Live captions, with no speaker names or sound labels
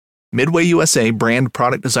Midway USA brand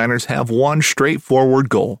product designers have one straightforward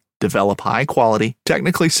goal: develop high-quality,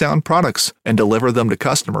 technically sound products and deliver them to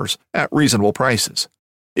customers at reasonable prices.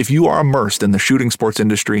 If you are immersed in the shooting sports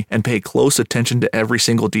industry and pay close attention to every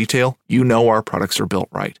single detail, you know our products are built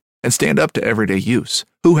right and stand up to everyday use.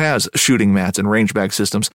 Who has shooting mats and range bag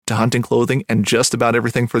systems to hunting clothing and just about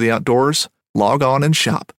everything for the outdoors? Log on and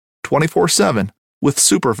shop 24/7 with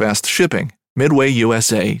super fast shipping.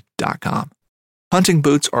 MidwayUSA.com. Hunting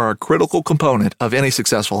boots are a critical component of any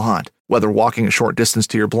successful hunt. Whether walking a short distance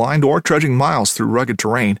to your blind or trudging miles through rugged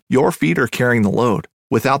terrain, your feet are carrying the load.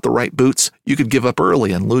 Without the right boots, you could give up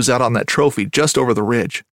early and lose out on that trophy just over the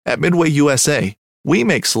ridge. At Midway USA, we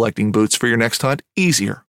make selecting boots for your next hunt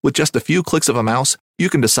easier. With just a few clicks of a mouse, you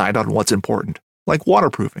can decide on what's important, like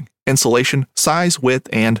waterproofing, insulation, size, width,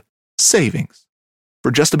 and savings.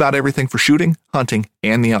 For just about everything for shooting, hunting,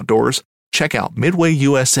 and the outdoors, check out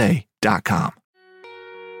MidwayUSA.com.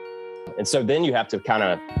 And so then you have to kind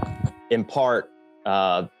of impart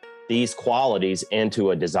these qualities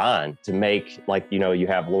into a design to make, like, you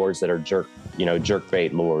have lures that are jerk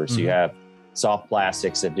bait lures. Mm-hmm. You have soft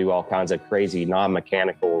plastics that do all kinds of crazy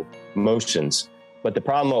non-mechanical motions. But the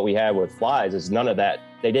problem what we had with flies is none of that.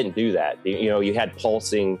 They didn't do that. You had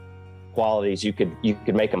pulsing qualities. You could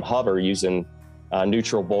make them hover using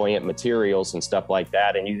neutral buoyant materials and stuff like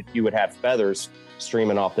that. And you would have feathers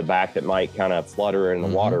streaming off the back that might kind of flutter in the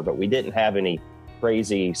water, but we didn't have any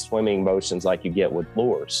crazy swimming motions like you get with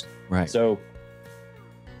lures. Right. So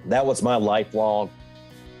that was my lifelong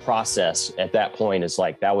process at that point. Is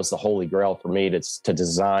like, that was the holy grail for me, to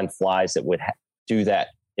design flies that would do that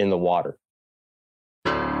in the water.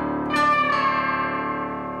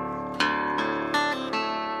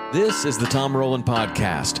 This is the Tom Rowland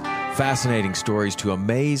Podcast. Fascinating stories to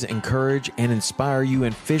amaze, encourage, and inspire you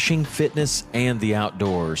in fishing, fitness, and the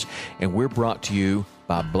outdoors. And we're brought to you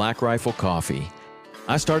by Black Rifle Coffee.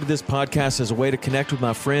 I started this podcast as a way to connect with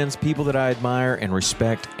my friends, people that I admire and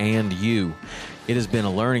respect, and you. It has been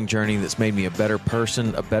a learning journey that's made me a better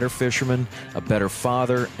person, a better fisherman, a better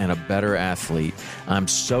father, and a better athlete. I'm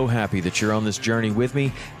so happy that you're on this journey with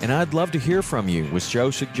me, and I'd love to hear from you with show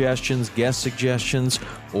suggestions, guest suggestions,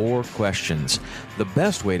 or questions. The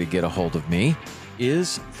best way to get a hold of me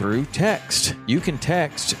is through text. You can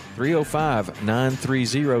text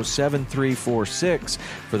 305-930-7346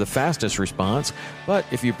 for the fastest response, but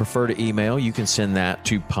if you prefer to email, you can send that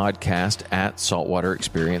to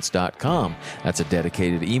podcast@saltwaterexperience.com. That's a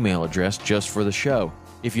dedicated email address just for the show.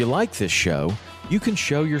 If you like this show, you can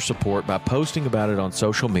show your support by posting about it on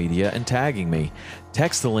social media and tagging me.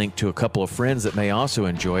 Text the link to a couple of friends that may also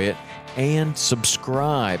enjoy it, and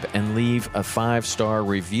subscribe and leave a 5-star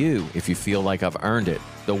review if you feel like I've earned it.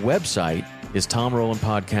 The website is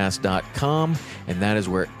TomRowlandPodcast.com, and that is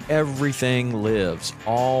where everything lives.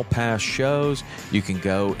 All past shows, you can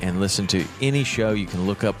go and listen to any show. You can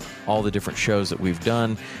look up all the different shows that we've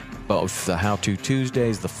done, both the How To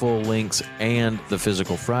Tuesdays, the Full Links, and the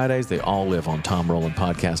Physical Fridays. They all live on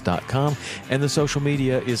TomRowlandPodcast.com. And the social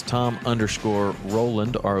media is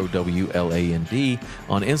Tom_Rowland, ROWLAND,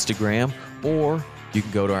 on Instagram, or you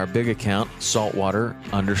can go to our big account,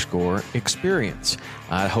 Saltwater_Experience.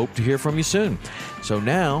 I hope to hear from you soon. So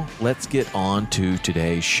now, let's get on to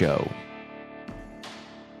today's show.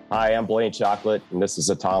 Hi, I'm Blaine Chocolate, and this is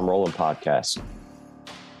a Tom Rowland Podcast.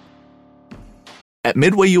 At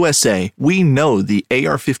Midway USA, we know the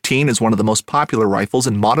AR-15 is one of the most popular rifles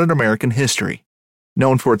in modern American history.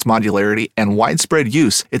 Known for its modularity and widespread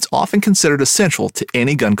use, it's often considered essential to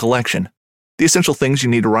any gun collection. The essential things you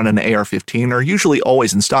need to run an AR-15 are usually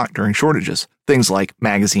always in stock during shortages, things like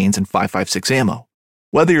magazines and 5.56 ammo.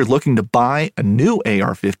 Whether you're looking to buy a new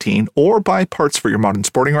AR-15 or buy parts for your modern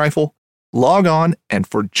sporting rifle, log on, and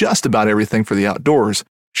for just about everything for the outdoors,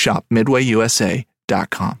 shop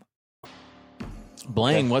MidwayUSA.com.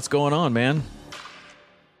 Blaine, what's going on, man?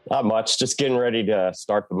 Not much. Just getting ready to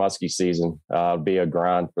start the muskie season. It'll be a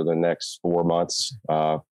grind for the next 4 months.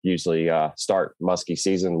 Usually start muskie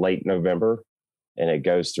season late November, and it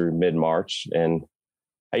goes through mid-March. And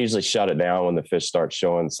I usually shut it down when the fish start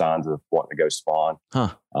showing signs of wanting to go spawn.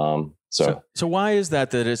 Huh. So why is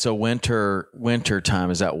that it's a winter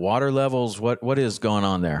time? Is that water levels? What is going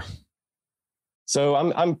on there? So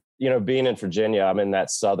I'm being in Virginia, I'm in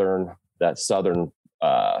that southern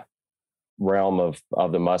realm of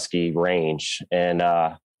the muskie range. And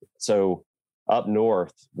so up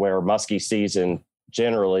north, where muskie season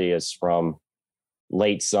generally is from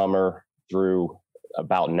late summer through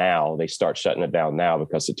about now, they start shutting it down now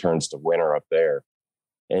because it turns to winter up there.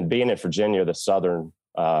 And being in Virginia, the southern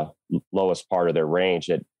lowest part of their range,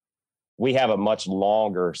 we have a much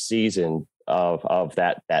longer season of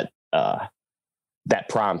that that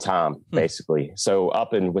prime time, basically. So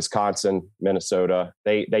up in Wisconsin, Minnesota,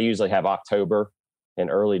 they usually have October and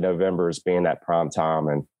early November as being that prime time.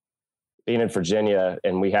 And being in Virginia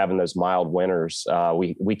and we having those mild winters,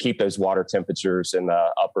 we keep those water temperatures in the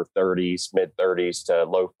upper 30s, mid 30s to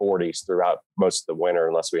low 40s throughout most of the winter,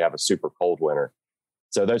 unless we have a super cold winter.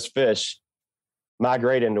 So those fish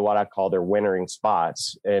migrate into what I call their wintering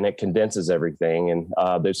spots, and it condenses everything. And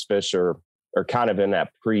those fish are kind of in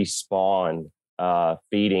that pre-spawn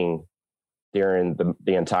feeding during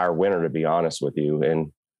the entire winter, to be honest with you.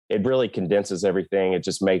 And it really condenses everything. It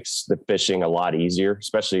just makes the fishing a lot easier,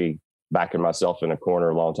 especially backing myself in a corner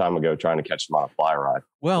a long time ago trying to catch them on a fly rod.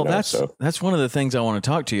 Well, that's one of the things I want to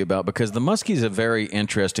talk to you about, because the muskie is a very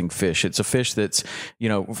interesting fish. It's a fish that's,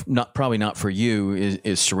 probably not for you,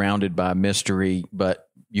 is surrounded by mystery, but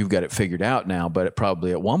you've got it figured out now. But it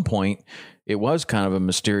probably at one point it was kind of a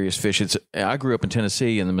mysterious fish. I grew up in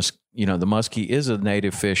Tennessee, and the muskie is a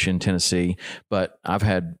native fish in Tennessee, but I've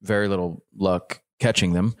had very little luck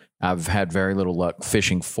catching them. I've had very little luck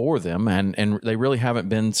fishing for them, and they really haven't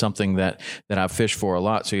been something that I've fished for a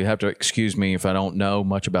lot. So you have to excuse me if I don't know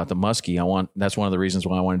much about the muskie. That's one of the reasons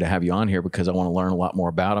why I wanted to have you on here, because I want to learn a lot more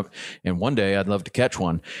about them. And one day I'd love to catch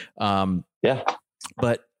one.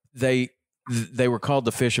 But they were called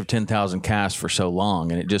the fish of 10,000 casts for so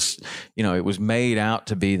long. And it just, it was made out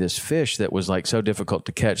to be this fish that was like so difficult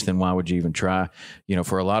to catch. Then why would you even try,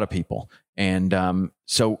 for a lot of people? And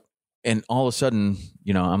and all of a sudden,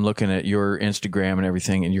 I'm looking at your Instagram and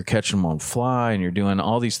everything, and you're catching them on fly, and you're doing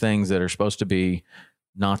all these things that are supposed to be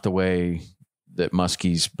not the way that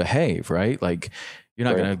muskies behave, right? Like, you're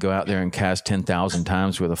not going to go out there and cast 10,000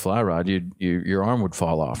 times with a fly rod. Your arm would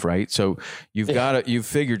fall off, right? So you've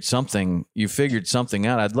figured something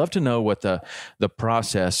out. I'd love to know what the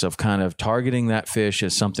process of kind of targeting that fish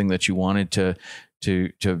as something that you wanted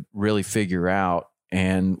to really figure out,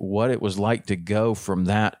 and what it was like to go from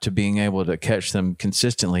that to being able to catch them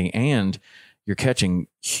consistently. And you're catching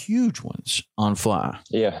huge ones on fly.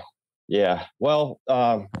 Yeah. Well,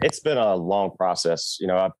 it's been a long process.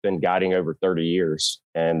 I've been guiding over 30 years,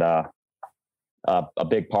 and a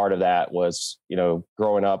big part of that was,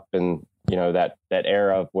 growing up in, that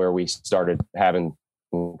era where we started having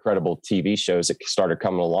incredible TV shows that started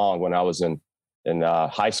coming along when I was in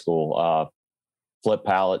high school. Flip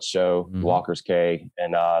Pallet Show, Walker's Cay,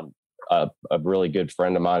 and a really good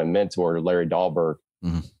friend of mine and mentor, Larry Dahlberg,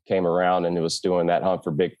 came around and it was doing that hunt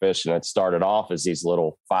for big fish. And it started off as these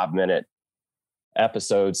little 5-minute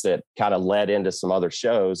episodes that kind of led into some other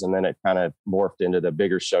shows. And then it kind of morphed into the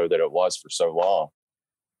bigger show that it was for so long.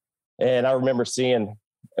 And I remember seeing,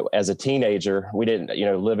 as a teenager, we didn't,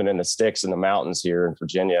 living in the sticks in the mountains here in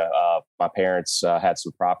Virginia, my parents had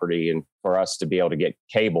some property, and for us to be able to get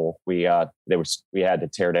cable, we had to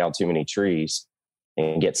tear down too many trees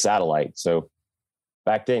and get satellite. So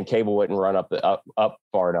back then, cable wouldn't run up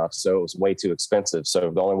far enough, so it was way too expensive.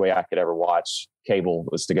 So the only way I could ever watch cable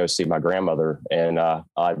was to go see my grandmother, and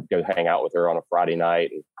I'd go hang out with her on a Friday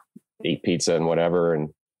night and eat pizza and whatever, and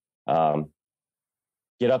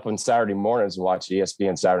get up on Saturday mornings and watch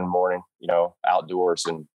ESPN Saturday morning, outdoors,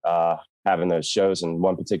 and having those shows. And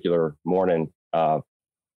one particular morning,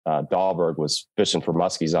 Dahlberg was fishing for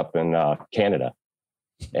muskies up in Canada,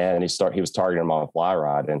 and he was targeting them on a fly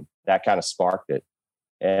rod, and that kind of sparked it.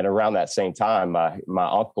 And around that same time, my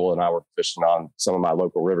uncle and I were fishing on some of my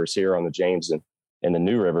local rivers here on the James and the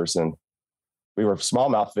New Rivers, and we were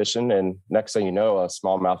smallmouth fishing, and next thing you know, a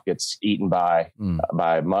smallmouth gets eaten by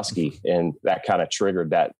muskie, and that kind of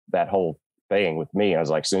triggered that whole thing with me. I was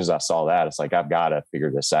like, as soon as I saw that, it's like, I've got to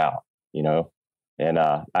figure this out, And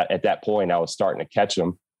at that point, I was starting to catch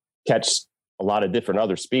a lot of different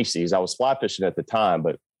other species. I was fly fishing at the time,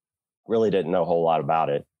 but really didn't know a whole lot about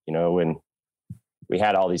it, And we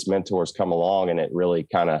had all these mentors come along, and it really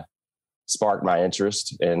kind of sparked my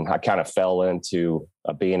interest, and I kind of fell into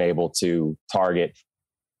being able to target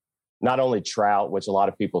not only trout, which a lot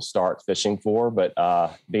of people start fishing for, but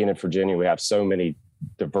being in Virginia, we have so many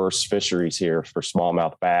diverse fisheries here for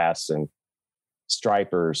smallmouth bass and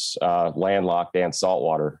stripers, landlocked and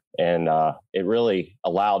saltwater. And it really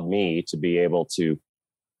allowed me to be able to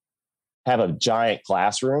have a giant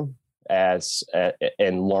classroom and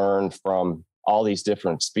learn from all these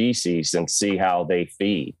different species and see how they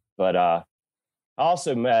feed. But I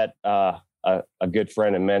also met a good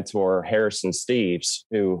friend and mentor, Harrison Steves,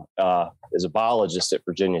 who is a biologist at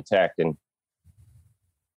Virginia Tech. And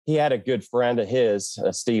he had a good friend of his,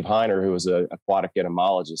 Steve Heiner, who was an aquatic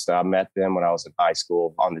entomologist. I met them when I was in high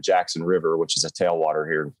school on the Jackson River, which is a tailwater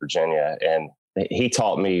here in Virginia. And he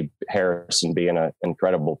taught me, Harrison being an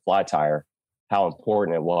incredible fly tyer, how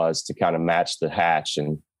important it was to kind of match the hatch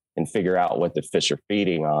and figure out what the fish are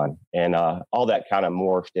feeding on. And all that kind of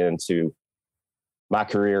morphed into my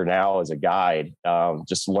career now as a guide,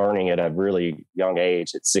 just learning at a really young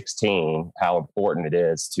age at 16, how important it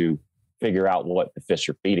is to figure out what the fish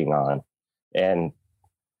are feeding on. And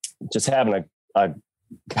just having a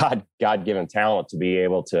God-given talent to be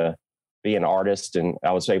able to be an artist. And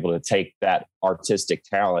I was able to take that artistic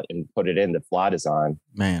talent and put it into fly design,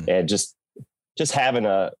 man. And just having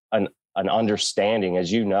an understanding,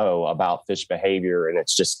 as you know, about fish behavior. And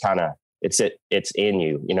it's just kind of, it's in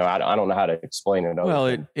you, you know. I don't know how to explain it.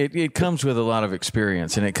 Well, it comes with a lot of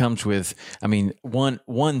experience, and it comes with, I mean,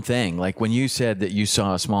 one thing, like when you said that you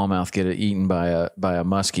saw a smallmouth get eaten by a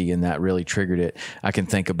muskie, and that really triggered it. I can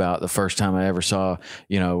think about the first time I ever saw,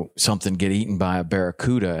 you know, something get eaten by a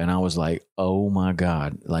barracuda, and I was like, oh my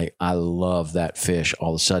God, like I love that fish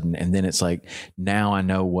all of a sudden. And then it's like, now I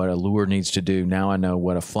know what a lure needs to do. Now I know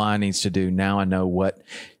what a fly needs to do. Now I know what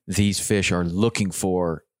these fish are looking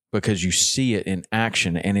for, because you see it in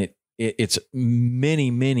action. And it's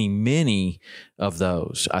many of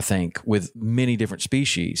those, I think, with many different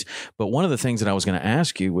species. But one of the things that I was going to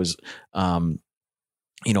ask you was,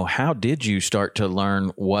 you know, how did you start to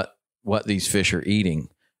learn what these fish are eating?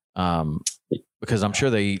 Because I'm sure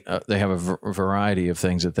they have a variety of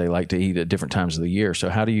things that they like to eat at different times of the year. So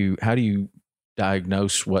how do you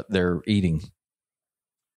diagnose what they're eating?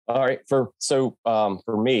 All right. For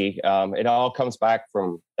me, it all comes back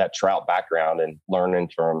from that trout background and learning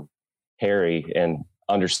from Harry and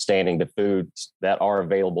understanding the foods that are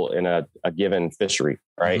available in a given fishery.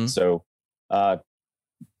 Right. Mm-hmm.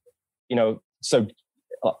 So,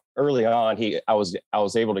 early on, I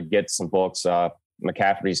was able to get some books,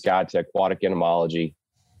 McCafferty's Guide to Aquatic Entomology.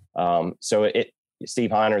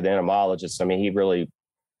 Steve Heiner, the entomologist, I mean, he really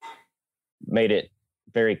made it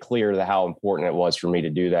very clear how important it was for me to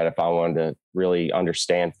do that if I wanted to really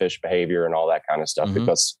understand fish behavior and all that kind of stuff, mm-hmm.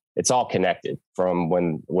 because it's all connected from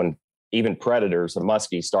when even predators, the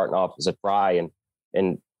muskies starting off as a fry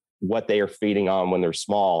and what they are feeding on when they're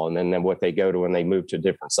small, and then what they go to when they move to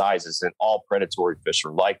different sizes, and all predatory fish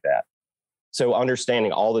are like that. So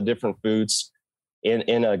understanding all the different foods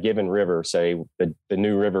in a given river, say the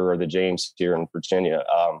New River or the James here in Virginia,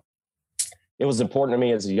 it was important to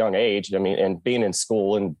me as a young age. I mean, and being in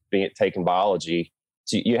school and taking biology,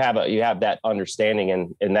 so you have that understanding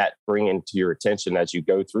and that bringing to your attention as you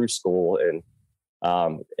go through school and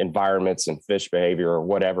environments and fish behavior or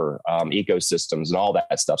whatever, ecosystems and all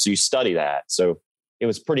that stuff. So you study that. So it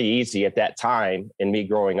was pretty easy at that time in me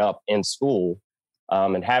growing up in school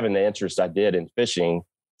and having the interest I did in fishing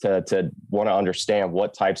to want to understand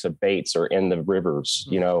what types of baits are in the rivers,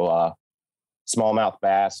 you know, smallmouth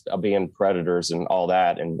bass being predators and all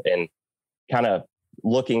that, and kind of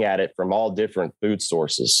looking at it from all different food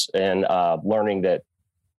sources and learning that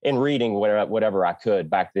and reading whatever I could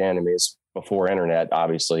back then. I mean, it's before internet,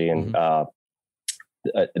 obviously, and mm-hmm.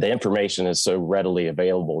 The information is so readily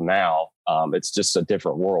available now. It's just a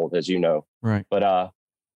different world, as you know. Right. But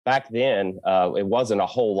back then, it wasn't a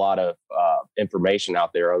whole lot of information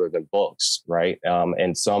out there other than books, right?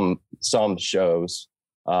 And some shows.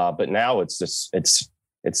 But now it's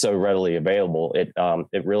so readily available.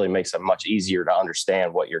 It really makes it much easier to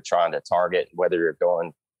understand what you're trying to target, whether you're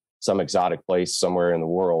going some exotic place somewhere in the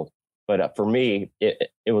world. But for me,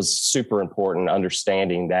 it was super important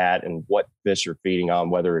understanding that and what fish are feeding on,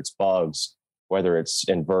 whether it's bugs, whether it's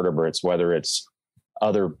invertebrates, whether it's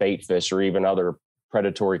other bait fish or even other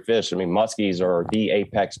predatory fish. I mean, muskies are the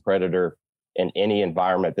apex predator in any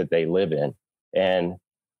environment that they live in. And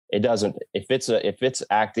it doesn't, if it's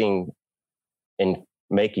acting and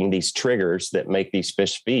making these triggers that make these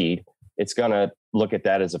fish feed, it's going to look at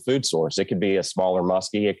that as a food source. It could be a smaller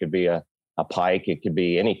muskie. It could be a pike. It could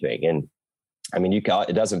be anything. And I mean, it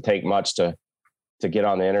doesn't take much to get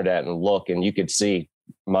on the internet and look, and you could see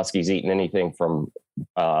muskies eating anything from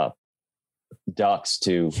ducks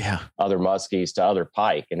to other muskies to other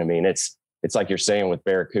pike. And I mean, it's like you're saying with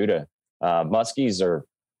barracuda, muskies are,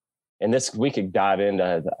 and this, we could dive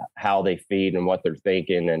into how they feed and what they're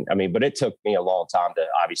thinking. And I mean, but it took me a long time to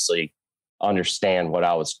obviously understand what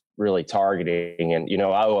I was really targeting. And, you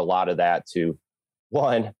know, I owe a lot of that to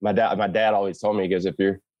one, my dad always told me, he goes, if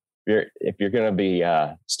you're going to be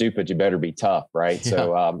stupid, you better be tough. Right. Yeah.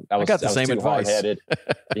 So I got the same advice. Hard-headed.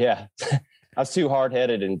 Yeah. I was too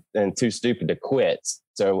hard-headed and too stupid to quit.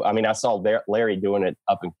 So, I mean, I saw Larry doing it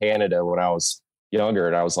up in Canada when I was younger,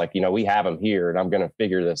 and I was like, you know, we have them here and I'm going to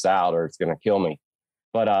figure this out or it's going to kill me.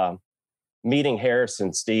 But meeting Harris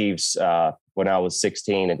and Steve's when I was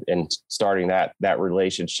 16 and starting that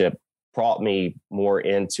relationship brought me more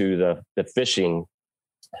into the fishing,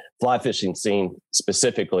 fly fishing scene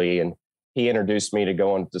specifically. And he introduced me to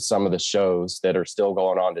going to some of the shows that are still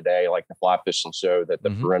going on today, like the fly fishing show that the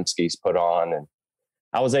Perimskis put on. And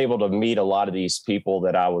I was able to meet a lot of these people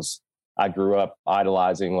that I grew up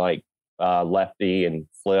idolizing, like Lefty and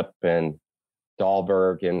Flip and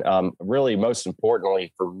Dahlberg. And really, most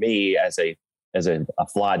importantly for me as a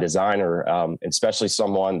fly designer, especially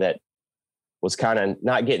someone that was kind of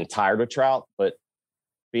not getting tired of trout, but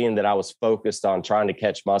being that I was focused on trying to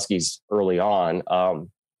catch muskies early on,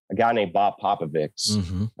 a guy named Bob Popovics,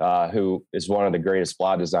 who is one of the greatest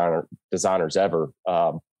fly designers ever,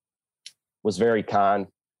 was very kind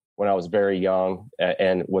when I was very young,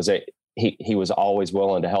 and he was always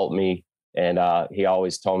willing to help me. And he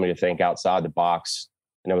always told me to think outside the box.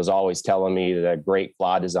 And it was always telling me that great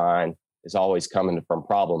fly design is always coming from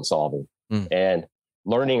problem solving. And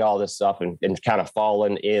learning all this stuff and kind of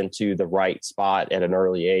falling into the right spot at an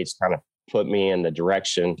early age kind of put me in the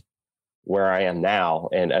direction where I am now.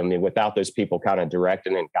 And I mean, without those people kind of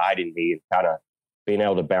directing and guiding me and kind of being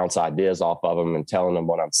able to bounce ideas off of them and telling them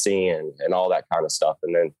what I'm seeing and all that kind of stuff.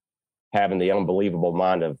 And then having the unbelievable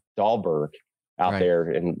mind of Dahlberg out there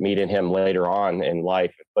and meeting him later on in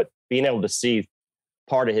life, but being able to see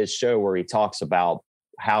part of his show where he talks about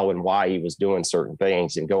how and why he was doing certain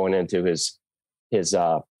things and going into his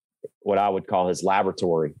what I would call his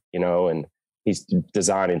laboratory, and he's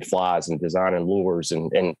designing flies and designing lures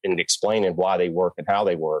and explaining why they work and how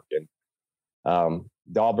they work. And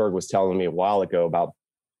Dahlberg was telling me a while ago about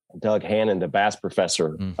Doug Hannon, the bass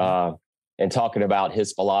professor, and talking about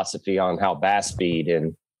his philosophy on how bass feed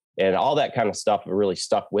and all that kind of stuff really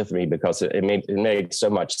stuck with me because it made so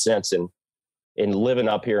much sense. And in living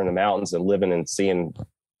up here in the mountains and living and seeing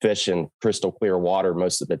fish in crystal clear water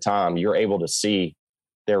most of the time, you're able to see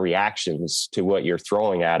their reactions to what you're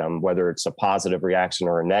throwing at them, whether it's a positive reaction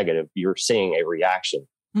or a negative, you're seeing a reaction.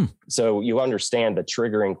 So you understand the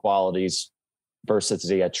triggering qualities versus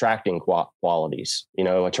the attracting qualities.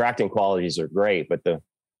 Attracting qualities are great, but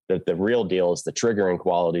the real deal is the triggering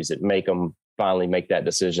qualities that make them finally make that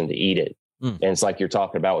decision to eat it. And it's like you're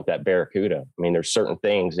talking about with that barracuda. I mean, there's certain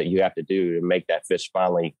things that you have to do to make that fish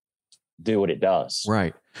finally do what it does.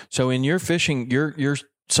 Right. So in your fishing, you're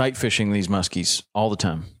sight fishing these muskies all the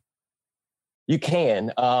time. You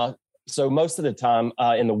can. So most of the time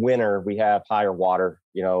in the winter, we have higher water.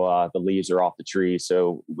 The leaves are off the trees.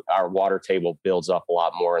 So our water table builds up a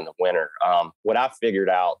lot more in the winter. What I figured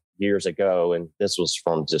out years ago, and this was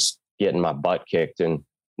from just getting my butt kicked and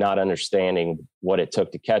not understanding what it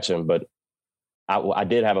took to catch them. But I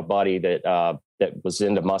did have a buddy that was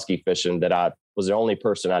into muskie fishing that I was the only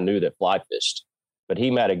person I knew that fly fished. But he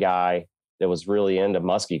met a guy that was really into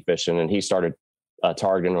muskie fishing, and he started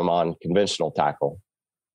targeting them on conventional tackle.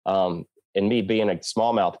 And me being a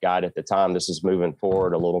smallmouth guide at the time, this is moving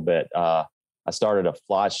forward a little bit. I started a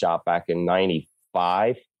fly shop back in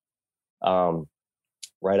 95,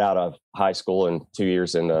 right out of high school and 2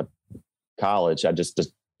 years into college.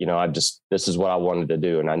 This is what I wanted to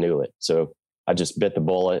do. And I knew it. So I just bit the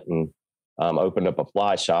bullet and opened up a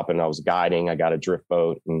fly shop, and I was guiding. I got a drift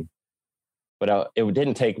boat, but it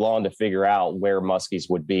didn't take long to figure out where muskies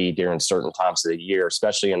would be during certain times of the year,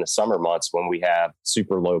 especially in the summer months when we have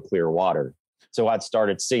super low clear water. So I'd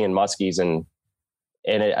started seeing muskies, and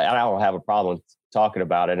I don't have a problem talking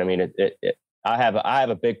about it. I mean, I have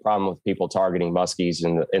a big problem with people targeting muskies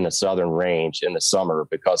in the southern range in the summer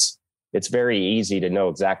because it's very easy to know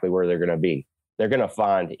exactly where they're going to be. They're going to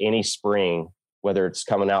find any spring, whether it's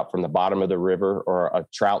coming out from the bottom of the river or a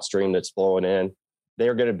trout stream that's flowing in.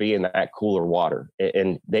 They're going to be in that cooler water,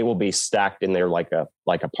 and they will be stacked in there like a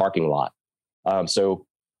parking lot. So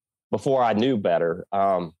before I knew better,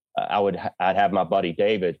 I'd have my buddy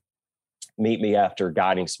David meet me after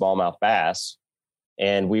guiding smallmouth bass,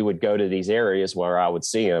 and we would go to these areas where I would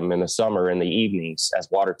see them in the summer in the evenings as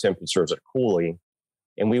water temperatures are cooling,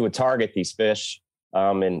 and we would target these fish.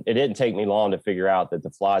 And it didn't take me long to figure out that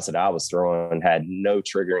the flies that I was throwing had no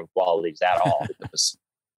triggering qualities at all.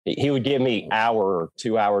 He would give me hour or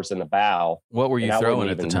 2 hours in the bow. What were you throwing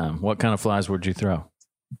at the time? What kind of flies would you throw?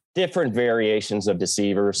 Different variations of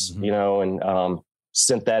deceivers, and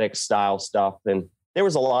synthetic style stuff. And there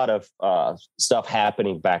was a lot of stuff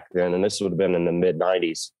happening back then. And this would have been in the mid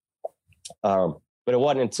 90s. But it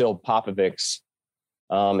wasn't until Popovics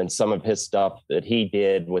and some of his stuff that he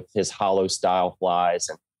did with his hollow style flies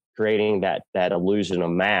and creating that illusion of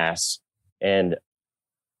mass. And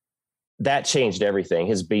that changed everything.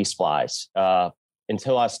 His beast flies.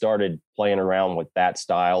 Until I started playing around with that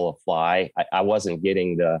style of fly, I wasn't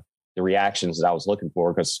getting the reactions that I was looking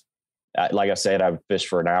for because like I said, I would fish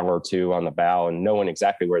for an hour or two on the bow and knowing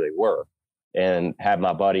exactly where they were, and have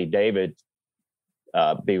my buddy David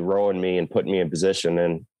be rowing me and putting me in position.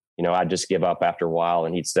 And, you know, I'd just give up after a while,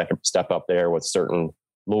 and he'd step up there with certain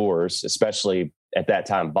lures, especially at that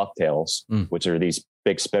time, bucktails, which are these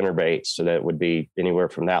big spinner baits. So that would be anywhere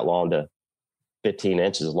from that long to 15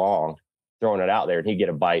 inches long, throwing it out there, and he'd get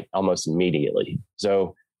a bite almost immediately.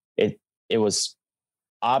 So it was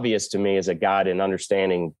obvious to me as a guide in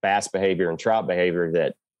understanding bass behavior and trout behavior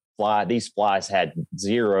that these flies had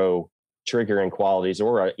zero triggering qualities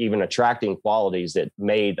or even attracting qualities that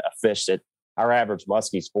made a fish that our average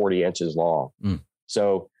muskie's 40 inches long.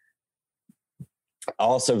 So I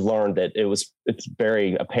also learned that it's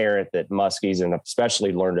very apparent that muskies, and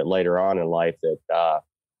especially learned it later on in life, that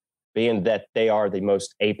being that they are the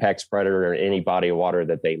most apex predator in any body of water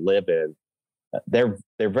that they live in, they're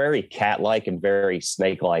very cat-like and very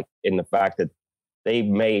snake-like in the fact that they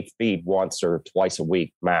may feed once or twice a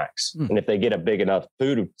week max. And if they get a big enough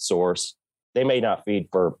food source, they may not feed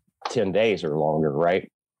for 10 days or longer, right?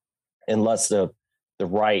 Unless the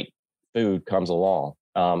right food comes along.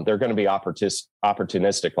 They're going to be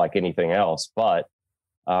opportunistic like anything else, but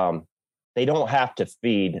they don't have to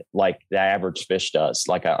feed like the average fish does,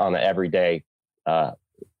 like on an everyday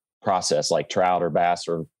process, like trout or bass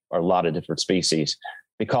or a lot of different species,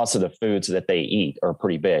 because of the foods that they eat are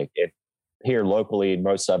pretty big. Here locally,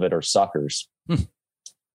 most of it are suckers.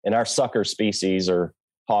 And our sucker species are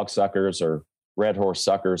hog suckers or red horse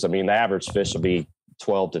suckers. I mean, the average fish will be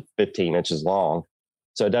 12 to 15 inches long.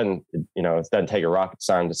 So it doesn't take a rocket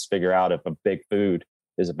scientist to figure out if a big food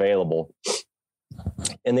is available.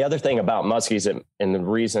 And the other thing about muskies, and the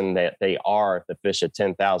reason that they are the fish at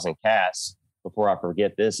 10,000 casts, before I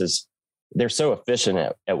forget this, is they're so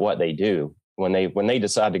efficient at what they do. When they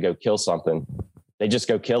decide to go kill something, they just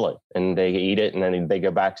go kill it and they eat it, and then they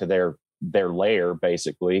go back to their lair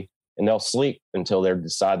basically, and they'll sleep until they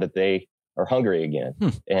decide that they are hungry again.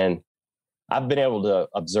 And I've been able to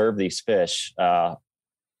observe these fish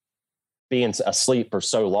being asleep for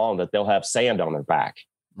so long that they'll have sand on their back.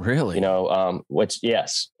 Really? You know, which,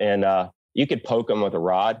 yes. And you could poke them with a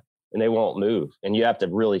rod and they won't move. And you have to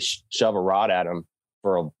really shove a rod at them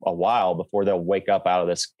for a while before they'll wake up out of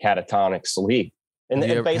this catatonic sleep. And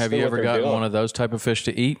have you ever gotten one of those type of fish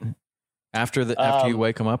to eat after you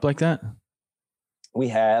wake them up like that? We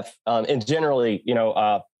have. And generally, you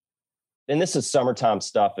know, and this is summertime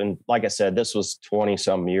stuff. And like I said, this was 20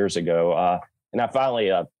 some years ago. And I finally,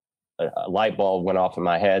 a light bulb went off in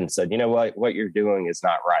my head and said, you know what you're doing is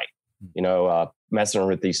not right. You know, messing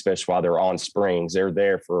with these fish while they're on springs, they're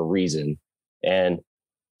there for a reason. And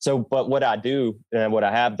so, but what I do and what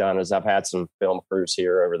I have done is I've had some film crews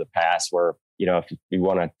here over the past where, you know, if you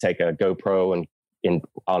want to take a GoPro and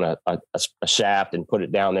on a shaft and put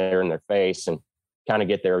it down there in their face and kind of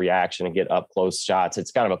get their reaction and get up close shots,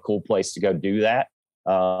 it's kind of a cool place to go do that.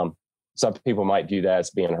 Some people might view that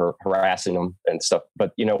as being harassing them and stuff,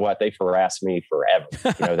 but you know what? They've harassed me forever.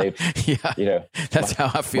 You know, they've, that's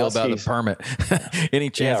how I feel about the permit. Any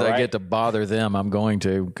chance I get to bother them, I'm going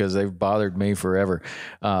to, because they've bothered me forever.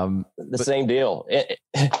 Same deal.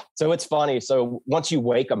 So it's funny. So once you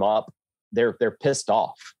wake them up, they're pissed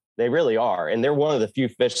off. They really are. And they're one of the few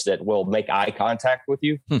fish that will make eye contact with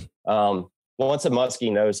you. Once a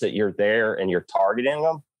muskie knows that you're there and you're targeting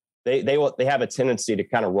them, they have a tendency to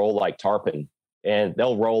kind of roll like tarpon, and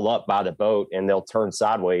they'll roll up by the boat and they'll turn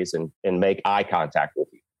sideways and make eye contact with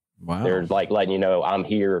you. Wow. They're like letting you know, I'm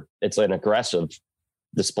here. It's an aggressive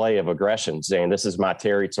display of aggression, saying, this is my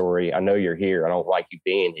territory. I know you're here. I don't like you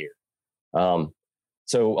being here.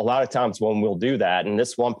 So a lot of times when we'll do that, and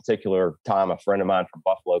this one particular time, a friend of mine from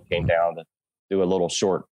Buffalo came down to do a little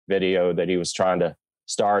short video that he was trying to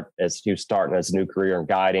start as he was starting his new career in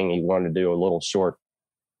guiding. He wanted to do a little short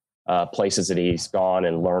places that he's gone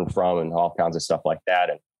and learned from and all kinds of stuff like that.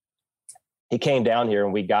 And he came down here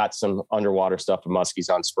and we got some underwater stuff of muskies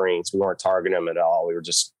on springs. We weren't targeting them at all. We were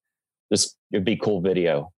just it'd be cool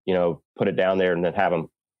video, you know, put it down there and then have them,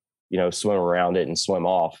 you know, swim around it and swim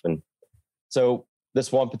off. And so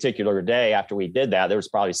this one particular day after we did that, there was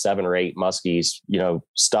probably 7 or 8 muskies, you know,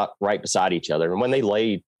 stuck right beside each other. And when they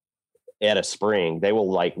laid at a spring, they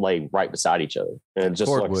will like lay right beside each other, and it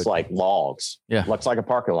just looks like logs. Yeah, looks like a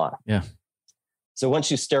parking lot. Yeah. So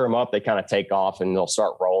once you stir them up, they kind of take off and they'll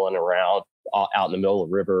start rolling around out in the middle of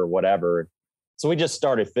the river or whatever. So we just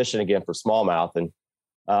started fishing again for smallmouth, and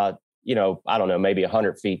you know, I don't know, maybe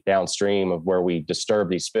 100 feet downstream of where we disturb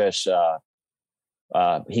these fish,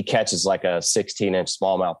 he catches like a 16-inch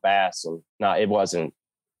smallmouth bass, and it wasn't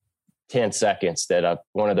 10 seconds that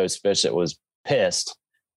one of those fish that was pissed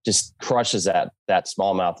just crushes that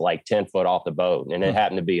smallmouth like 10 foot off the boat. And it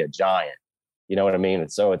happened to be a giant, you know what I mean?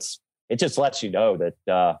 And so it just lets you know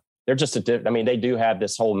that they're just they do have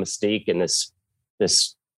this whole mystique and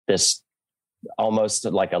this almost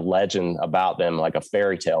like a legend about them, like a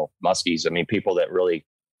fairy tale, muskies. I mean, people that really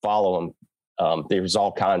follow them, there's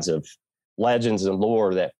all kinds of legends and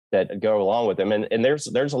lore that go along with them. And there's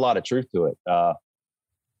a lot of truth to it.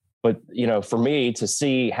 But, you know, for me to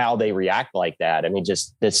see how they react like that, I mean,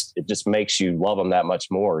 it just makes you love them that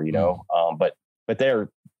much more, you know. But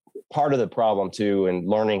they're part of the problem too. And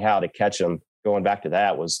learning how to catch them, going back to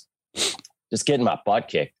that, was just getting my butt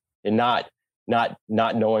kicked and not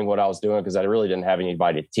knowing what I was doing, because I really didn't have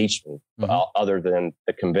anybody to teach me other than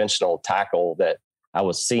the conventional tackle that I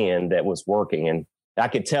was seeing that was working. And I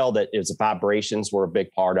could tell that his vibrations were a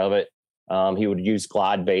big part of it. He would use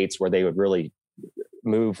glide baits where they would really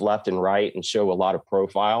move left and right and show a lot of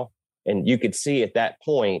profile. And you could see at that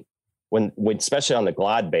point when especially on the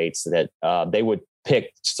glide baits, that they would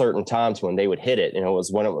pick certain times when they would hit it. And it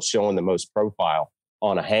was when it was showing the most profile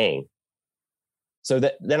on a hang. So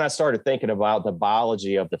then I started thinking about the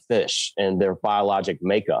biology of the fish and their biologic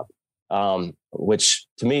makeup, which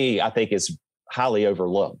to me, I think is highly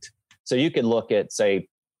overlooked. So you could look at, say,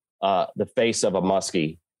 the face of a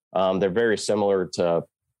muskie. They're very similar to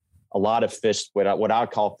a lot of fish, what I would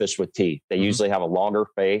call fish with teeth. They usually have a longer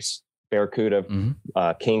face, barracuda,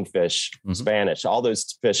 kingfish, Spanish, all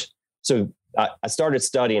those fish. So I started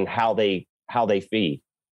studying how they feed,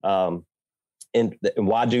 and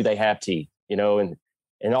why do they have teeth, you know,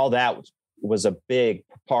 and all that was a big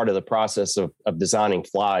part of the process of designing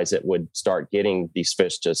flies that would start getting these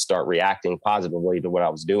fish to start reacting positively to what I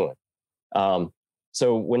was doing.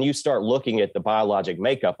 So when you start looking at the biologic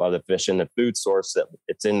makeup of the fish and the food source that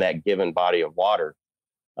it's in that given body of water,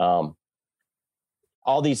 all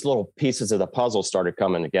these little pieces of the puzzle started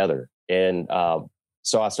coming together. And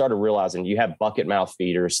so I started realizing you have bucket mouth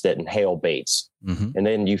feeders that inhale baits. And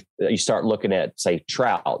then you start looking at, say,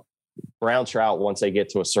 trout, brown trout. Once they get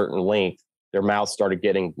to a certain length, their mouths started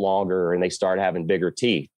getting longer and they started having bigger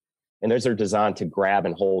teeth. And those are designed to grab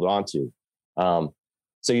and hold onto.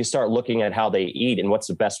 So you start looking at how they eat and what's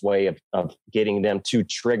the best way of getting them to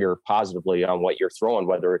trigger positively on what you're throwing,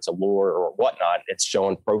 whether it's a lure or whatnot. It's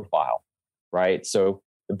showing profile, right? So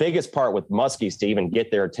the biggest part with muskies to even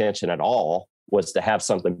get their attention at all was to have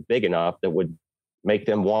something big enough that would make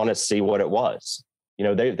them want to see what it was. You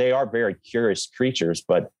know, they are very curious creatures,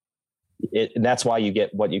 but that's why you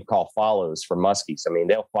get what you call follows for muskies. I mean,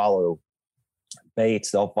 they'll follow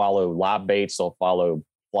baits, they'll follow live baits, they'll follow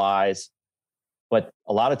flies. But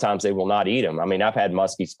a lot of times they will not eat them. I mean, I've had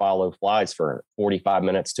muskies follow flies for 45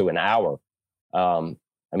 minutes to an hour. I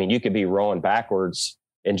mean, you could be rowing backwards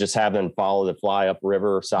and just have them follow the fly up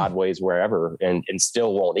river, sideways, wherever, and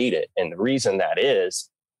still won't eat it. And the reason that is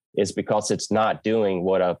because it's not doing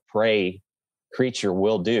what a prey creature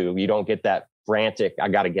will do. You don't get that frantic, I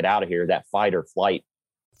got to get out of here, that fight or flight.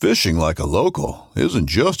 Fishing like a local isn't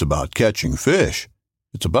just about catching fish.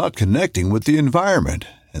 It's about connecting with the environment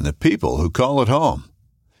and the people who call it home.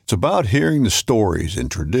 It's about hearing the stories and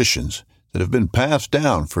traditions that have been passed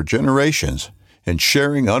down for generations and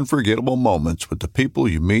sharing unforgettable moments with the people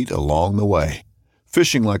you meet along the way.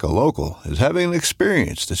 Fishing like a local is having an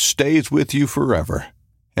experience that stays with you forever.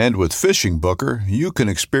 And with Fishing Booker, you can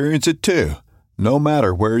experience it too, no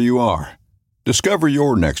matter where you are. Discover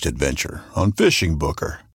your next adventure on Fishing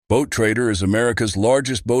Booker. Boat Trader is America's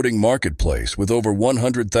largest boating marketplace with over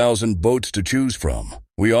 100,000 boats to choose from.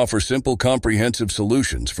 We offer simple, comprehensive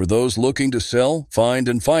solutions for those looking to sell, find,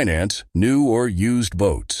 and finance new or used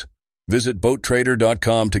boats. Visit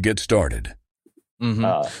BoatTrader.com to get started.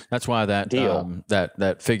 That's why that deal.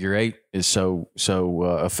 That figure eight is so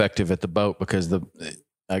effective at the boat, because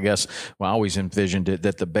I guess I always envisioned it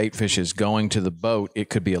that the bait fish is going to the boat. It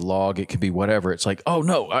could be a log, it could be whatever. It's like, oh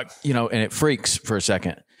no, and it freaks for a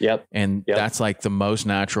second. Yep. And that's like the most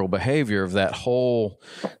natural behavior of that whole,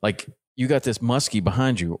 like, you got this muskie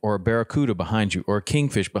behind you, or a barracuda behind you, or a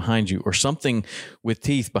kingfish behind you, or something with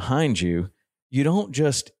teeth behind you. You don't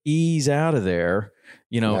just ease out of there,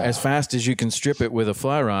 as fast as you can strip it with a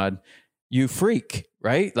fly rod. You freak,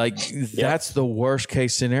 right? Like that's the worst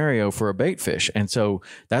case scenario for a bait fish. And so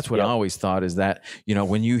that's what I always thought is that,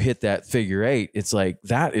 when you hit that figure eight, it's like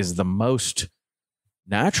that is the most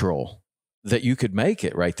natural that you could make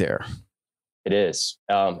it right there. It is.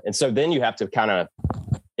 And so then you have to kind of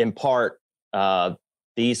impart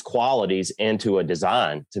these qualities into a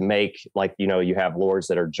design to make, like, you have lures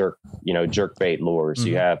that are jerk bait lures.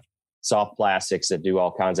 You have soft plastics that do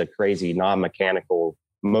all kinds of crazy non-mechanical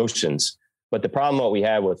motions. But the problem what we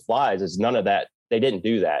have with flies is none of that they didn't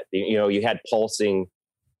do that. You had pulsing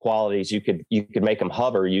qualities. You could make them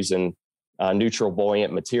hover using neutral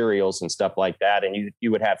buoyant materials and stuff like that. And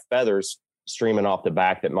you would have feathers streaming off the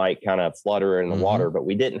back that might kind of flutter in the water, but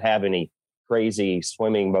we didn't have any crazy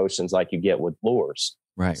swimming motions like you get with lures.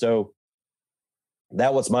 Right. So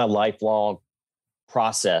that was my lifelong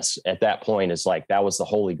process at that point. Is like, that was the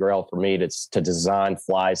holy grail for me to design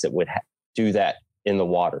flies that would do that in the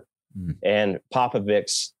water. And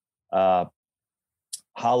Popovic's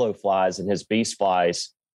hollow flies and his beast flies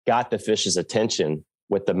got the fish's attention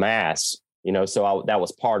with the mass, so that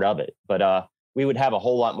was part of it. But we would have a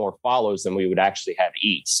whole lot more follows than we would actually have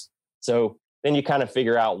eats. So then you kind of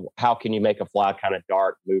figure out, how can you make a fly kind of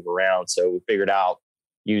dart, move around? So we figured out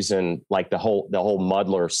using like the whole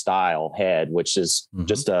muddler style head, which is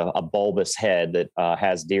just a bulbous head that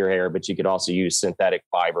has deer hair, but you could also use synthetic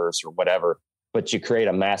fibers or whatever. But you create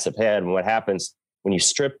a massive head. And what happens when you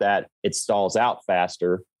strip that, it stalls out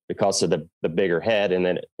faster because of the bigger head. And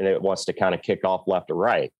then it wants to kind of kick off left or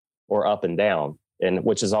right or up and down, and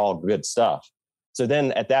which is all good stuff. So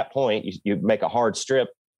then at that point, you make a hard strip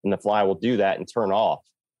and the fly will do that and turn off.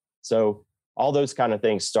 So all those kind of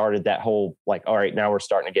things started that whole, like, all right, now we're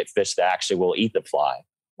starting to get fish that actually will eat the fly.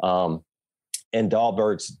 And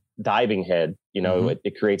Dahlberg's diving head,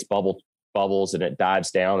 it creates bubbles and it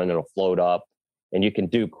dives down and it'll float up, and you can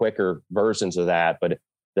do quicker versions of that. But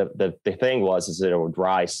the thing is that it will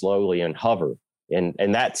dry slowly and hover. And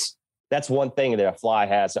that's one thing that a fly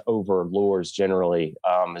has over lures generally,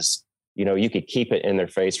 is, you could keep it in their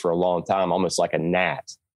face for a long time, almost like a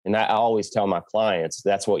gnat. And I always tell my clients,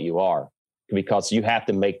 that's what you are, because you have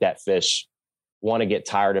to make that fish want to get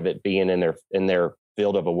tired of it being in their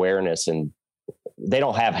field of awareness, and they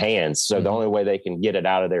don't have hands. So the only way they can get it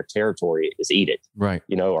out of their territory is eat it, right?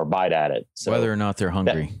 Or bite at it. So whether or not they're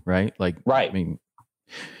hungry, right? Like, right. I mean,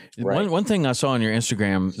 one thing I saw on your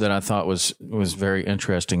Instagram that I thought was very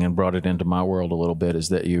interesting and brought it into my world a little bit is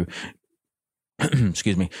that you,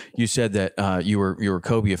 excuse me, you said that you were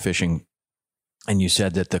cobia fishing. And you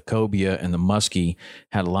said that the cobia and the muskie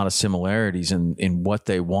had a lot of similarities in what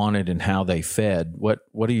they wanted and how they fed. What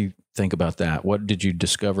do you think about that? What did you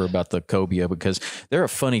discover about the cobia? Because they're a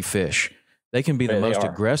funny fish. They can be the most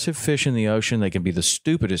aggressive fish in the ocean. They can be the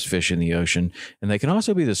stupidest fish in the ocean. And they can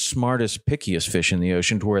also be the smartest, pickiest fish in the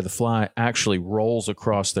ocean, to where the fly actually rolls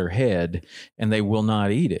across their head and they will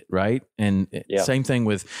not eat it, right? And same thing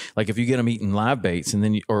with, like, if you get them eating live baits, and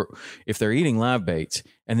then or if they're eating live baits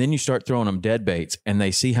and then you start throwing them dead baits and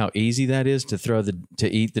they see how easy that is to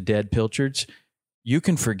eat the dead pilchards, you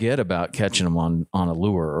can forget about catching them on a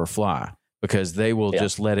lure or a fly, because they will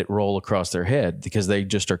just let it roll across their head because they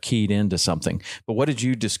just are keyed into something. But what did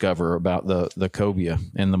you discover about the cobia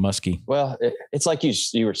and the muskie? Well, it's like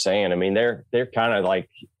you were saying. I mean, they're kind of like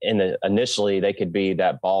initially they could be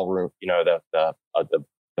that ballroom, the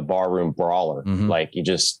barroom brawler, like you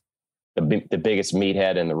just the biggest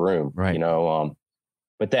meathead in the room, right?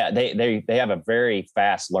 But that they have a very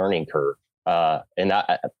fast learning curve, and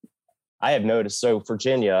I have noticed. So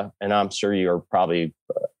Virginia, and I'm sure you're probably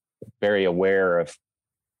very aware of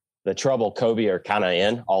the trouble cobia are kind of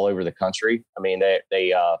in all over the country. I mean,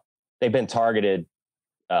 they've been targeted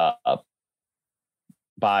by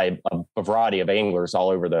a variety of anglers all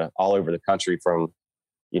over the country, from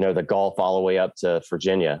the Gulf all the way up to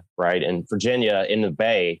Virginia, right? And Virginia in the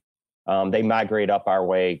Bay, they migrate up our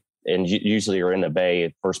way and usually are in the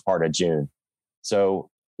Bay first part of June.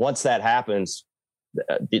 So once that happens,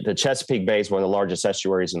 the Chesapeake Bay is one of the largest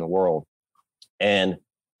estuaries in the world, and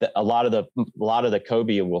a lot of the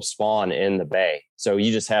cobia will spawn in the bay. So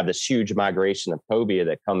you just have this huge migration of cobia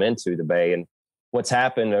that come into the bay. And what's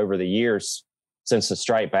happened over the years since the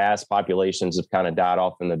striped bass populations have kind of died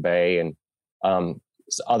off in the bay and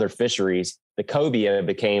other fisheries, the cobia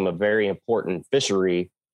became a very important fishery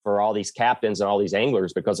for all these captains and all these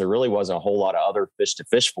anglers, because there really wasn't a whole lot of other fish to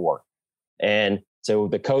fish for. And so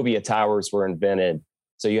the cobia towers were invented.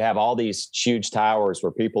 So you have all these huge towers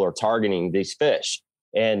where people are targeting these fish.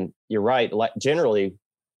 And you're right. Like generally,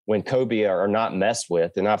 when cobia are not messed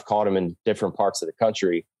with, and I've caught them in different parts of the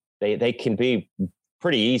country, they can be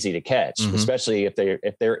pretty easy to catch, especially if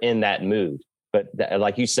they're in that mood. But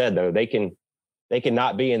like you said, though, they can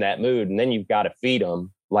not be in that mood, and then you've got to feed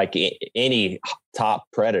them like any top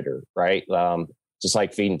predator, right? Just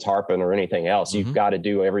like feeding tarpon or anything else, you've got to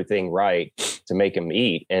do everything right to make them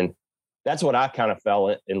eat. And that's what I kind of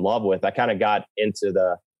fell in love with. I kind of got into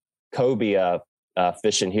the cobia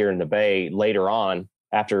fishing here in the bay later on,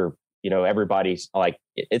 after everybody's like,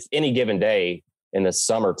 it's any given day in the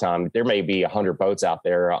summertime, there may be 100 boats out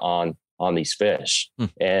there on these fish.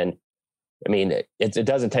 And I mean, it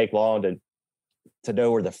doesn't take long to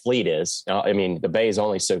know where the fleet is. I mean, the bay is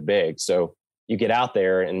only so big. So you get out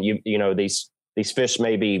there and you know, these fish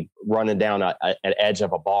may be running down an edge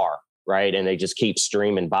of a bar, right? And they just keep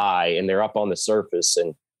streaming by and they're up on the surface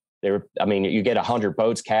and you get 100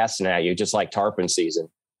 boats casting at you, just like tarpon season.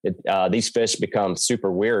 These fish become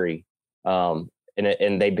super weary.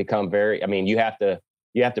 And they become very, you have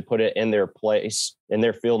to put it in their place, in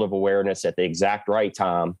their field of awareness at the exact right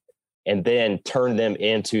time, and then turn them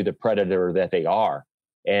into the predator that they are,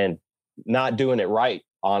 and not doing it right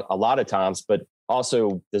on a lot of times, but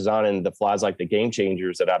also designing the flies like the Game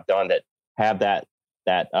Changers that I've done that have that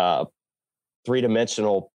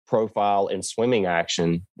three-dimensional profile and swimming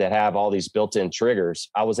action that have all these built-in triggers.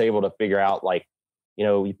 I was able to figure out, like,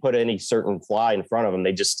 you put any certain fly in front of them,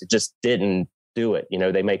 they just didn't do it.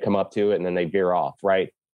 They may come up to it and then they veer off.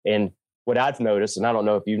 Right. And what I've noticed, and I don't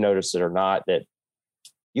know if you've noticed it or not, that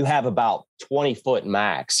you have about 20-foot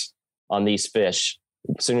max on these fish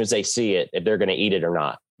as soon as they see it, if they're going to eat it or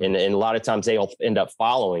not. And a lot of times they'll end up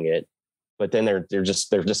following it, but then they're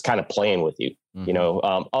just kind of playing with you,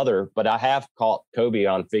 but I have caught cobia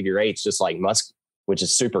on figure eights, just like muskie, which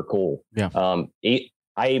is super cool. Yeah.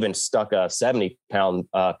 I even stuck a 70-pound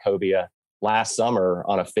cobia last summer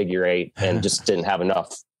on a figure eight and just didn't have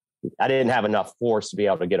enough. I didn't have enough force to be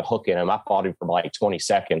able to get a hook in him. I fought him for like 20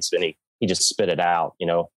 seconds and he just spit it out.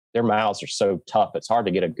 Their mouths are so tough. It's hard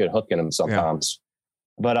to get a good hook in them sometimes.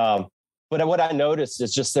 Yeah. But what I noticed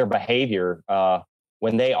is just their behavior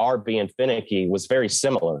when they are being finicky was very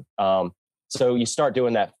similar. So you start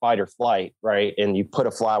doing that fight or flight, right? And you put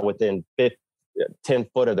a fly within 10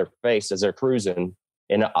 foot of their face as they're cruising.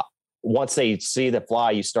 And once they see the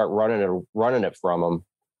fly, you start running it from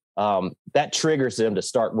them. That triggers them to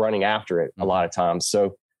start running after it a lot of times.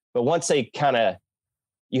 So, but once they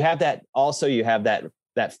you have that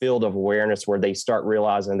field of awareness where they start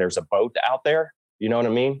realizing there's a boat out there. You know what I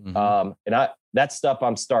mean? Mm-hmm. That stuff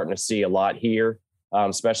I'm starting to see a lot here,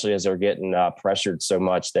 especially as they're getting pressured so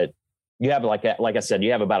much that you have, like I said,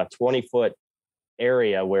 you have about a 20-foot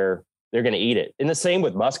area where they're going to eat it. And the same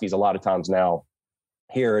with muskies a lot of times now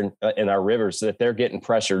here in our rivers, that they're getting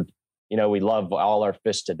pressured. We love all our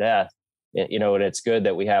fish to death, and it's good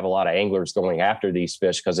that we have a lot of anglers going after these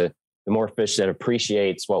fish, because the more fish that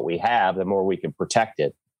appreciates what we have, the more we can protect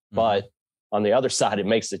it. Mm-hmm. But on the other side, it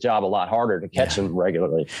makes the job a lot harder to catch them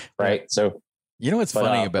regularly. Right. So, what's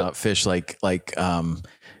funny about fish like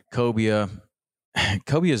cobia.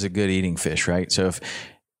 Cobia is a good eating fish, right? So if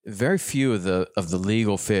very few of the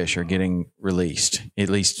legal fish are getting released, at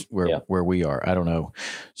least where we are. I don't know.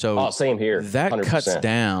 So same here. 100%. That cuts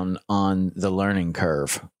down on the learning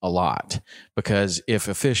curve a lot, because if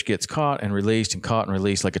a fish gets caught and released,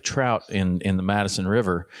 like a trout in the Madison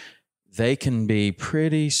River, they can be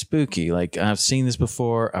pretty spooky. Like, I've seen this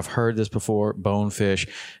before. I've heard this before. Bonefish,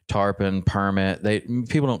 tarpon, permit.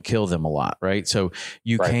 People don't kill them a lot, right? So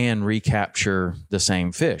you can recapture the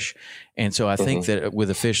same fish. And so I think that with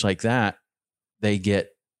a fish like that, they get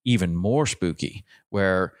even more spooky,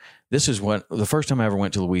 where this is what the first time I ever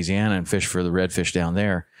went to Louisiana and fished for the redfish down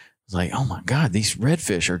there, I was like, oh my God, these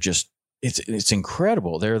redfish are just, it's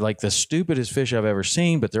incredible. They're like the stupidest fish I've ever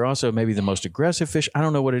seen, but they're also maybe the most aggressive fish. I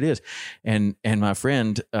don't know what it is. And my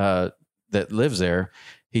friend that lives there,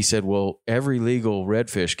 he said, well, every legal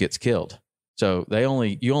redfish gets killed. So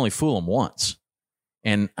you only fool them once.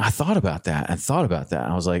 And I thought about that.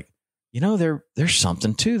 I was like, there's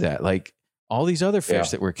something to that. Like, all these other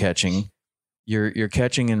fish that we're catching, you're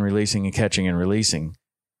catching and releasing and catching and releasing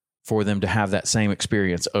for them to have that same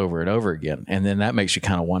experience over and over again. And then that makes you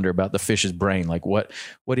kind of wonder about the fish's brain. Like, what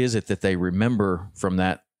is it that they remember from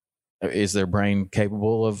that? Is their brain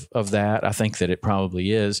capable of that? I think that it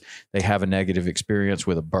probably is. They have a negative experience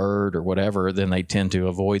with a bird or whatever, then they tend to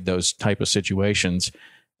avoid those type of situations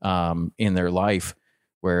in their life,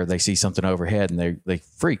 where they see something overhead and they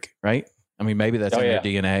freak, right? I mean, maybe that's in their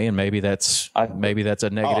DNA, and maybe that's a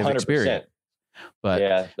negative experience. But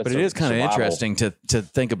it is kind of interesting to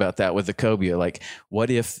think about that with the cobia. Like, what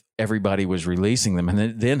if everybody was releasing them,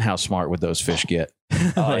 and then how smart would those fish get?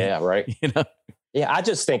 Right. Yeah, I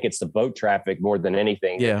just think it's the boat traffic more than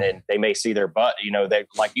anything. Yeah. And then they may see their butt.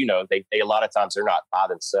 They a lot of times they're not by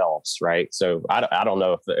themselves, right? So I don't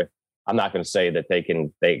know if I'm not going to say that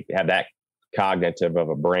they have that cognitive of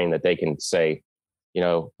a brain that they can say,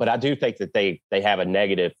 but I do think that they have a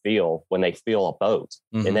negative feel when they feel a boat,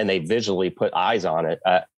 and then they visually put eyes on it.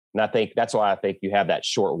 And I think that's why I think you have that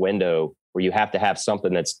short window where you have to have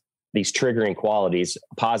something that's these triggering qualities,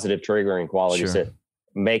 positive triggering qualities that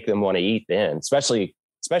make them want to eat then, especially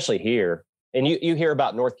here. And you hear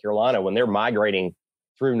about North Carolina when they're migrating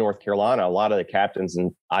through North Carolina, a lot of the captains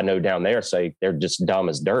and I know down there say they're just dumb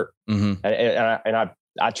as dirt. Mm-hmm. And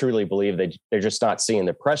I truly believe they're just not seeing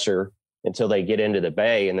the pressure until they get into the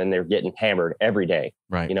bay, and then they're getting hammered every day.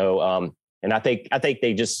 Right. And I think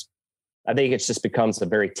it just becomes a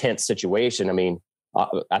very tense situation. I mean,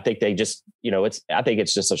 I think they just, I think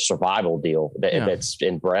it's just a survival deal that's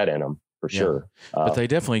inbred in them for sure. But they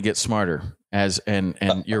definitely get smarter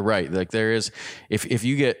and you're right. Like there is, if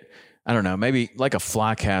you get, I don't know, maybe like a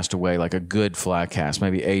fly cast away, like a good fly cast,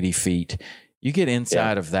 maybe 80 feet, you get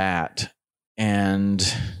inside of that. And,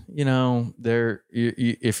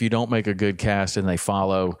 if you don't make a good cast and they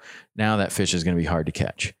follow, now that fish is going to be hard to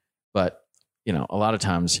catch. But, a lot of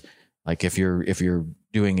times, like if you're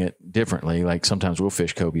doing it differently, like sometimes we'll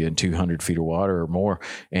fish cobia in 200 feet of water or more.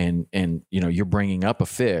 And, you're bringing up a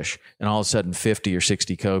fish and all of a sudden 50 or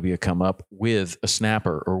 60 cobia come up with a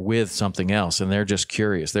snapper or with something else. And they're just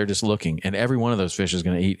curious. They're just looking. And every one of those fish is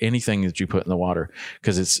going to eat anything that you put in the water.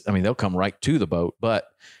 Cause they'll come right to the boat, but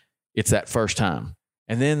it's that first time.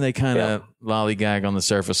 And then they kind of lollygag on the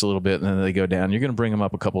surface a little bit and then they go down. You're going to bring them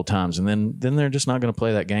up a couple of times and then they're just not going to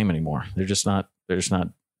play that game anymore. They're just not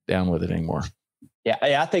down with it anymore. Yeah.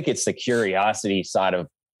 I think it's the curiosity side of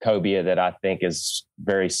cobia that I think is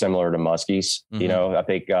very similar to muskies. Mm-hmm. I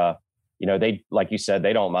think, they, like you said,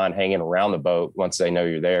 they don't mind hanging around the boat once they know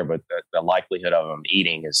you're there, but the likelihood of them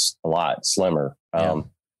eating is a lot slimmer.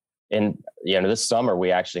 And this summer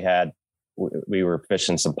we actually we were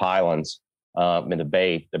fishing some pilings in the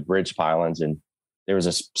bay, the bridge pilings, and there was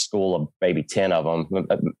a school of maybe 10 of them,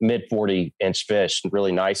 mid 40-inch fish,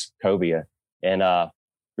 really nice cobia. And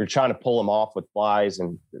we were trying to pull them off with flies,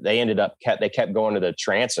 and they kept going to the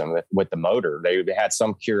transom with the motor. They had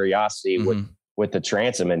some curiosity with the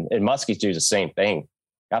transom, and muskies do the same thing.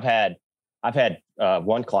 I've had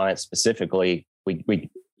one client specifically, we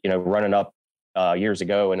running up years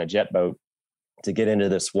ago in a jet boat to get into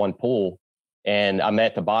this one pool. And I'm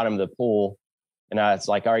at the bottom of the pool and I was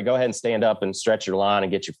like, all right, go ahead and stand up and stretch your line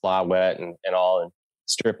and get your fly wet and all, and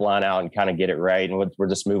strip line out and kind of get it right. And we'll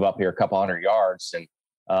just move up here a couple hundred yards and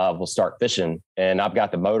we'll start fishing. And I've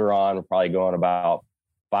got the motor on. We're probably going about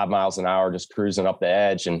 5 miles an hour, just cruising up the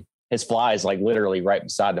edge. And his fly is like literally right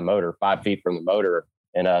beside the motor, 5 feet from the motor.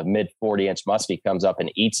 And a mid 40-inch muskie comes up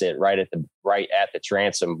and eats it right at the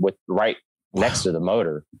transom right next to the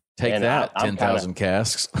motor. Take and that, 10,000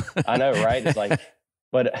 casks. I know, right? It's like,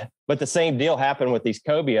 but the same deal happened with these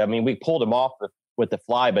cobia. I mean, we pulled them off with the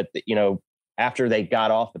fly, but after they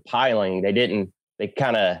got off the piling, they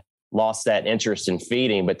kind of lost that interest in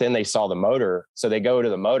feeding, but then they saw the motor. So they go to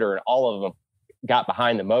the motor and all of them got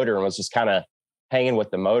behind the motor and was just kind of hanging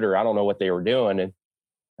with the motor. I don't know what they were doing. And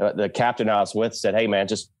the captain I was with said, hey man,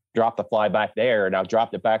 just drop the fly back there. And I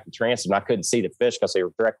dropped it back to transom. I couldn't see the fish because they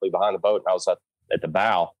were directly behind the boat. And I was at the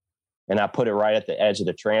bow. And I put it right at the edge of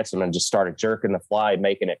the transom and just started jerking the fly,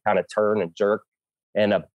 making it kind of turn and jerk.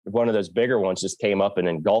 And one of those bigger ones just came up and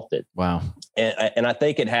engulfed it. Wow. And I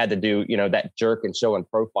think it had to do, that jerk and showing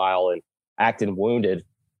profile and acting wounded.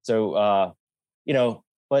 So,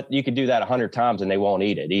 but you could do that 100 times and they won't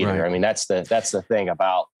eat it either. Right. I mean, that's the thing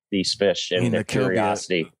about these fish and their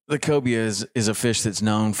curiosity. The cobia is a fish that's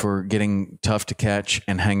known for getting tough to catch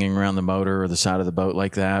and hanging around the motor or the side of the boat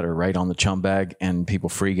like that, or right on the chum bag, and people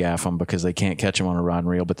free gaff them because they can't catch them on a rod and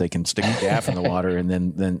reel, but they can stick a gaff in the water and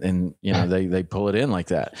then they pull it in like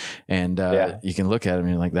that. And you can look at them and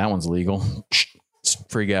you're like, that one's legal.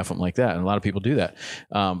 Free gaff them like that. And a lot of people do that.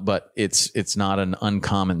 But it's not an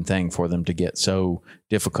uncommon thing for them to get so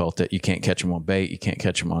difficult that you can't catch them on bait. You can't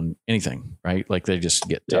catch them on anything, right? Like they just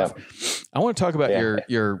get tough. Yeah. I want to talk about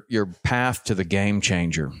your path to the game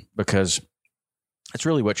changer, because it's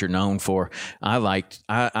really what you're known for. I like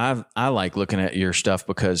looking at your stuff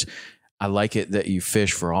because I like it that you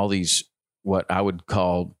fish for all these, what I would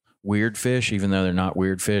call weird fish, even though they're not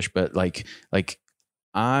weird fish, but like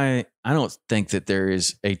I don't think that there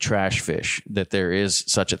is a trash fish, that there is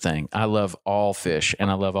such a thing. I love all fish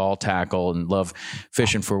and I love all tackle and love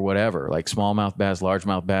fishing for whatever, like smallmouth bass,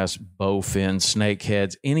 largemouth bass, bowfin,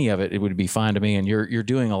 snakeheads, any of it, it would be fine to me. And you're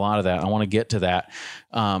doing a lot of that. I want to get to that.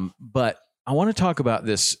 But I want to talk about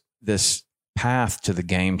this path to the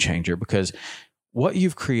game changer, because what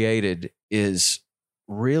you've created is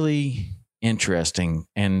really interesting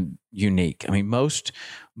and unique. I mean, most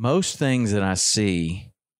things that I see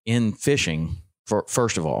in fishing,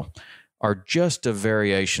 first of all, are just a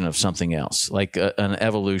variation of something else, like an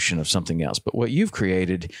evolution of something else. But what you've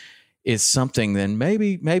created is something, then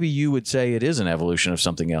maybe you would say it is an evolution of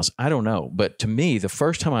something else. I don't know. But to me, the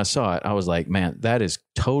first time I saw it, I was like, man, that is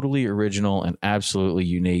totally original and absolutely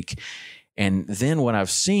unique. And then what I've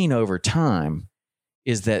seen over time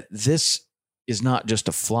is that this is not just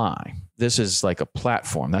a fly. This is like a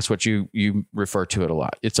platform. That's what you refer to it a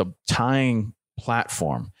lot. It's a tying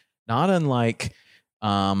platform, not unlike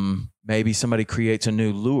maybe somebody creates a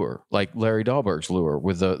new lure, like Larry Dahlberg's lure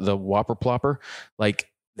with the Whopper Plopper. Like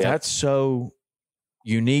that's so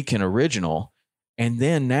unique and original. And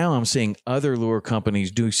then now I'm seeing other lure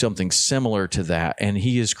companies do something similar to that. And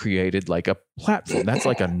he has created like a platform. That's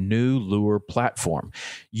like a new lure platform.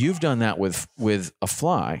 You've done that with a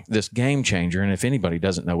fly, this Game Changer. And if anybody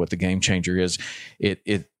doesn't know what the Game Changer is,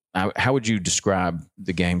 how would you describe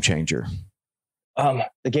the Game Changer?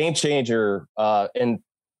 The Game Changer,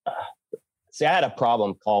 see, I had a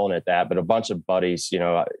problem calling it that, but a bunch of buddies,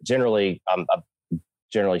 generally, I'm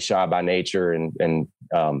generally shy by nature, and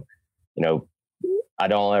I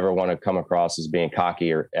don't ever want to come across as being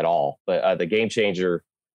cocky or at all. But the Game Changer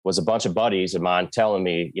was a bunch of buddies of mine telling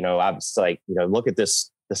me, I was like, look at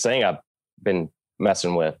this thing I've been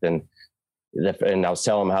messing with, and I was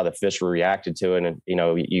telling them how the fish reacted to it, and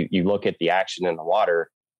you look at the action in the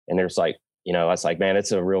water, and there's like, I was like, man,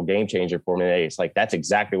 it's a real game changer for me. It's like, that's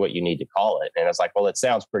exactly what you need to call it. And it's like, well, it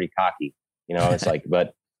sounds pretty cocky, it's like,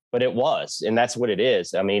 but it was, and that's what it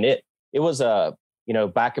is. I mean, it was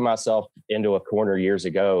backing myself into a corner years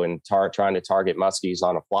ago and trying to target muskies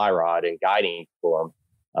on a fly rod and guiding for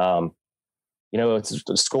them. It's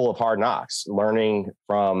a school of hard knocks, learning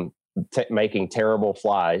from making terrible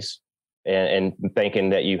flies and thinking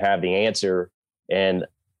that you have the answer. And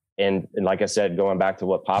like I said, going back to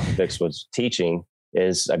what Popovich was teaching,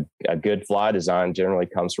 is a good fly design generally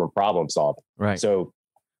comes from problem solving. Right. So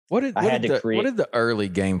what did the early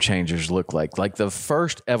Game Changers look like? Like the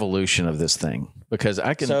first evolution of this thing? Because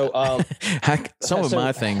I can, some of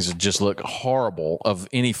my things just look horrible of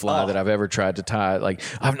any fly that I've ever tried to tie. Like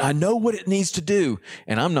I know what it needs to do,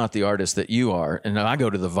 and I'm not the artist that you are. And I go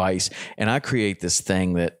to the Vice and I create this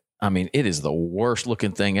thing that, I mean, it is the worst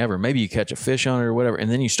looking thing ever. Maybe you catch a fish on it or whatever,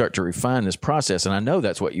 and then you start to refine this process. And I know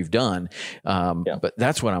that's what you've done. But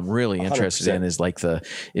that's what I'm really interested 100%. In is like the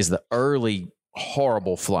early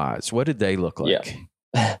horrible flies. What did they look like?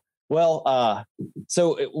 Yeah. Well,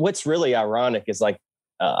 so what's really ironic is like,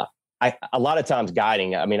 a lot of times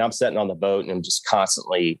guiding, I mean, I'm sitting on the boat and I'm just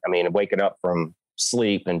constantly, waking up from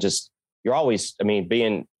sleep and you're always,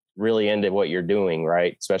 being really into what you're doing,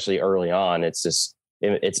 right? Especially early on. It's just,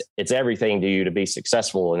 it's everything to you to be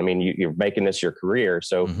successful. And you're making this your career.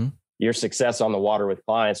 So your success on the water with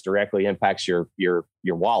clients directly impacts your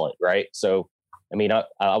wallet. Right. So,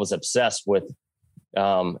 I was obsessed with,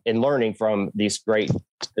 in learning from these great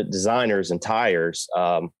designers and tires.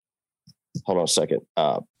 Hold on a second.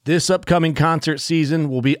 This upcoming concert season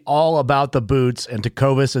will be all about the boots, and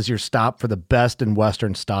Tecovas is your stop for the best in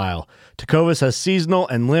Western style. Tecovas has seasonal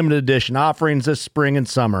and limited edition offerings this spring and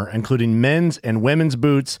summer, including men's and women's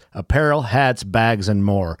boots, apparel, hats, bags, and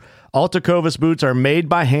more. All Tecovas boots are made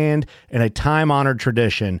by hand in a time-honored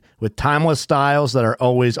tradition with timeless styles that are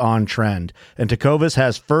always on trend. And Tecovas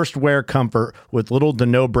has first wear comfort with little to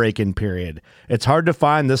no break-in period. It's hard to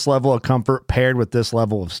find this level of comfort paired with this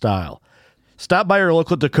level of style. Stop by your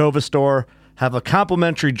local Tecovas store, have a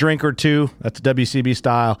complimentary drink or two, that's WCB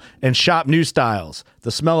style, and shop new styles.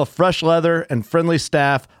 The smell of fresh leather and friendly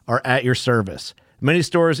staff are at your service. Many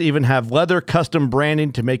stores even have leather custom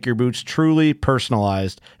branding to make your boots truly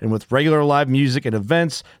personalized. And with regular live music and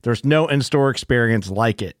events, there's no in-store experience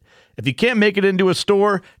like it. If you can't make it into a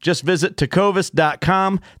store, just visit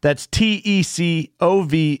tecovas.com. That's TECOVAS.com.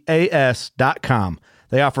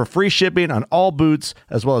 They offer free shipping on all boots,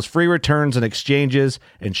 as well as free returns and exchanges,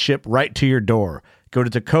 and ship right to your door. Go to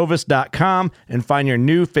tecovas.com and find your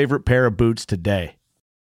new favorite pair of boots today.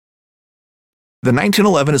 The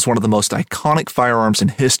 1911 is one of the most iconic firearms in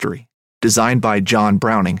history. Designed by John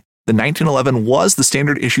Browning, the 1911 was the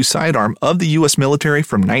standard issue sidearm of the U.S. military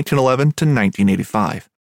from 1911 to 1985.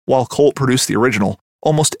 While Colt produced the original,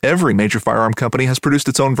 almost every major firearm company has produced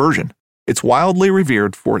its own version. It's wildly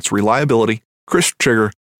revered for its reliability, crisp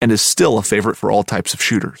trigger, and is still a favorite for all types of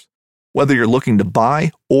shooters. Whether you're looking to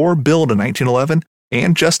buy or build a 1911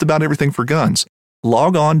 and just about everything for guns,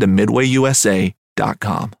 log on to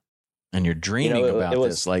midwayusa.com. And you're dreaming about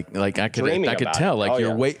this, like I could tell, like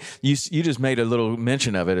you just made a little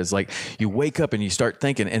mention of it. It's like you wake up and you start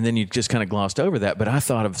thinking, and then you just kind of glossed over that. But I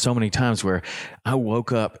thought of so many times where I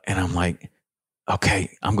woke up and I'm like, okay,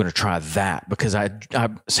 I'm going to try that because I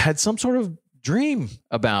had some sort of dream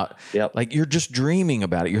about, like you're just dreaming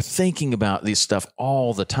about it. You're thinking about this stuff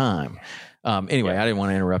all the time. Anyway, I didn't want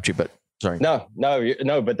to interrupt you, but sorry. No,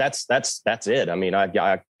 but that's it.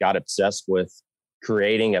 I got obsessed with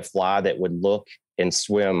creating a fly that would look and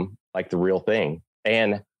swim like the real thing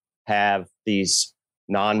and have these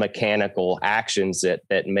non-mechanical actions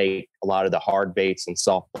that make a lot of the hard baits and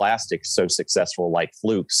soft plastics so successful, like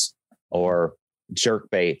flukes or jerk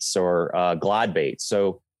baits or glide baits.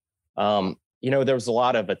 So, there was a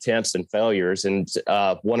lot of attempts and failures. And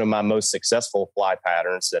one of my most successful fly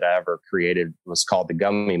patterns that I ever created was called the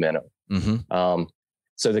gummy minnow. Mm-hmm.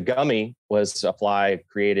 So the gummy was a fly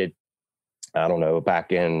created, I don't know,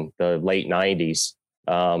 back in the late 90s.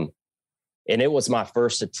 And it was my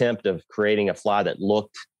first attempt of creating a fly that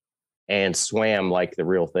looked and swam like the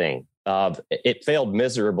real thing. It failed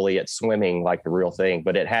miserably at swimming like the real thing,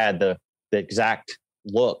 but it had the exact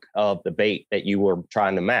look of the bait that you were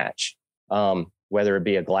trying to match, whether it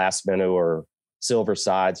be a glass minnow or silver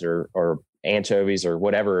sides or anchovies or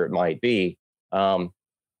whatever it might be.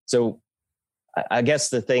 So I guess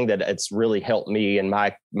the thing that it's really helped me in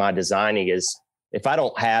my designing is, if I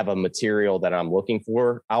don't have a material that I'm looking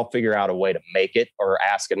for, I'll figure out a way to make it or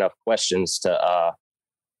ask enough questions to,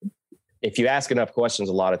 if you ask enough questions,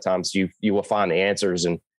 a lot of times you will find the answers.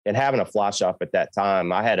 And having a fly shop at that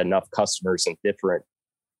time, I had enough customers in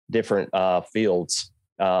different fields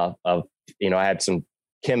of, I had some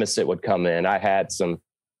chemists that would come in. I had some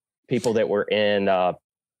people that were in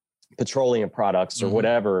petroleum products or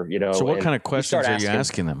whatever, So what kind of questions are you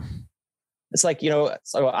asking them? It's like,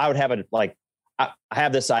 so I would have I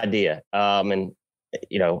have this idea, and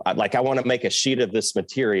I want to make a sheet of this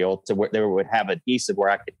material to where they would have adhesive where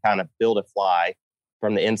I could kind of build a fly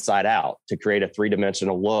from the inside out to create a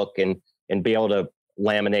 3-dimensional look and be able to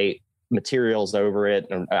laminate materials over it.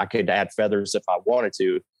 And I could add feathers if I wanted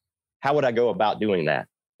to. How would I go about doing that?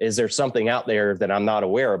 Is there something out there that I'm not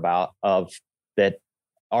aware about that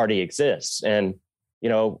already exists? And,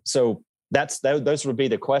 so those would be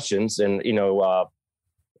the questions. And,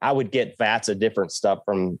 I would get vats of different stuff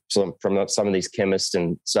from some of these chemists.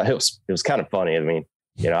 And so it was kind of funny. I mean,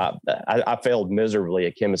 I failed miserably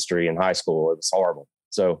at chemistry in high school. It was horrible.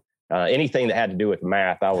 So anything that had to do with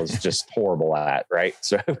math, I was just horrible at. Right.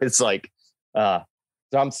 So it's like, so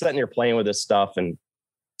I'm sitting here playing with this stuff and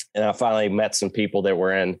I finally met some people that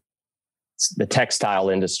were in the textile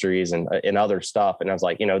industries and other stuff. And I was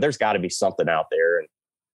like, there's got to be something out there. And,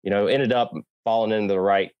 ended up falling into the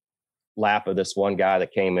right lap of this one guy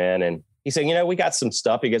that came in, and he said, we got some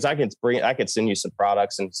stuff because I could send you some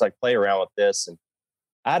products and it's like, play around with this. And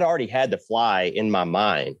I'd already had the fly in my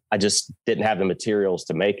mind. I just didn't have the materials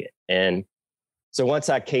to make it. And so once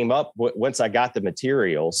I got the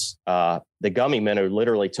materials, the gummy minnow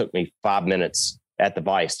literally took me 5 minutes at the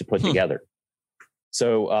vise to put together.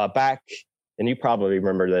 So back, and you probably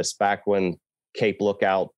remember this, back when Cape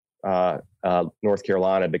Lookout, North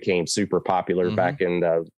Carolina became super popular back in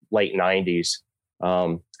the late 90s,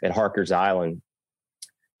 at Harker's Island,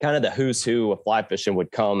 kind of the who's who of fly fishing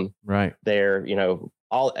would come there,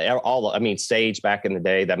 Sage back in the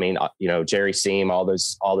day. Jerry Seam, all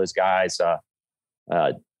those guys,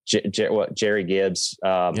 Jerry Gibbs.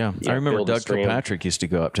 I remember Doug Kilpatrick used to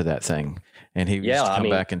go up to that thing, and he used to come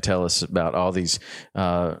back and tell us about all these,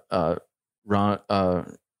 Ron,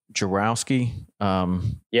 Jarowski.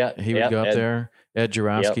 He would go up there, Ed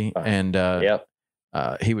Jarowski, and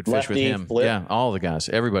he would fish with him. Flip. Yeah, all the guys,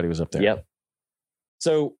 everybody was up there. Yep.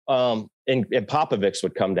 So, and Popovich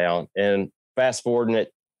would come down, and fast forwarding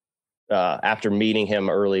it, after meeting him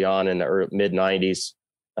early on in the mid 90s,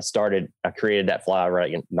 I created that fly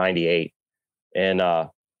right in 98. And, I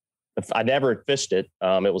never fished it.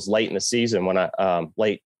 It was late in the season when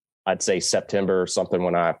I'd say September or something,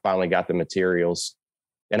 when I finally got the materials,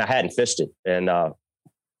 and I hadn't fished it. And,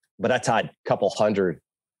 but I tied a couple hundred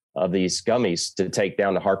of these gummies to take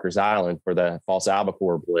down to Harker's Island for the false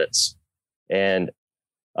albacore blitz. And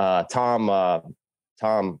Tom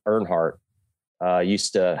Earnhardt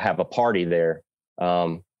used to have a party there,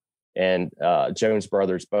 and Jones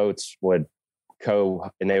Brothers boats would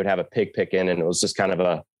and they would have a pig picking, and it was just kind of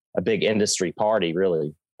a big industry party,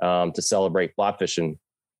 really, to celebrate fly fishing.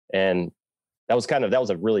 And that was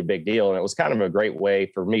a really big deal, and it was kind of a great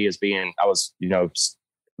way for me, I was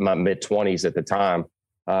my mid 20s at the time.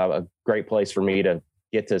 A great place for me to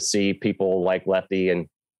get to see people like Lefty and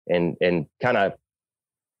kind of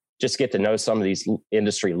just get to know some of these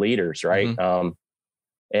industry leaders. Right. Mm-hmm.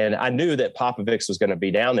 And I knew that Popovich was going to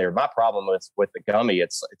be down there. My problem with the gummy,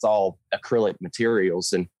 it's all acrylic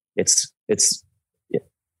materials, and it's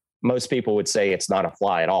most people would say it's not a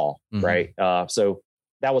fly at all. Mm-hmm. Right. So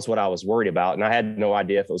that was what I was worried about. And I had no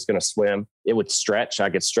idea if it was going to swim. It would stretch. I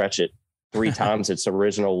could stretch it 3 times its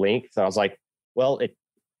original length. I was like, well, it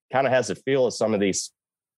kind of has the feel of some of these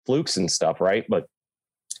flukes and stuff. Right. But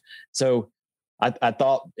so I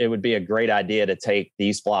thought it would be a great idea to take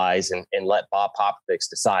these flies and let Bob Popovich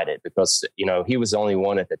decide it, because, you know, he was the only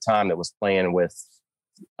one at the time that was playing with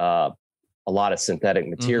a lot of synthetic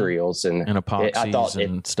materials and epoxies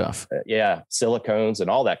and stuff. Yeah. Silicones and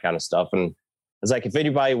all that kind of stuff. And I was like, if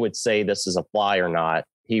anybody would say this is a fly or not,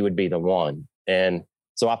 he would be the one. And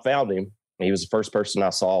so I found him. He was the first person I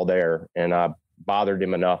saw there, and I bothered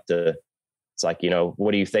him enough to, it's like, you know,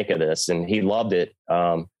 what do you think of this? And he loved it.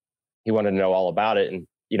 He wanted to know all about it. And,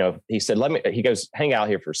 you know, he said, he goes, hang out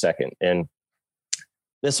here for a second. And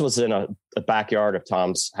this was in a backyard of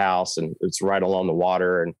Tom's house, and it's right along the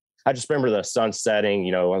water. And I just remember the sun setting,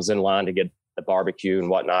 you know, I was in line to get the barbecue and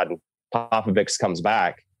whatnot. And Popovich comes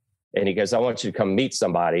back and he goes, I want you to come meet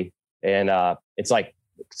somebody. And it's like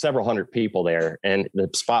several hundred people there, and the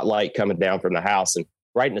spotlight coming down from the house. And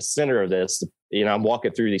right in the center of this, you know, I'm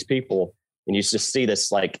walking through these people, and you just see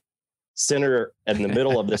this like center in the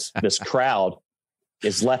middle of this crowd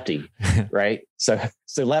is Lefty, right? So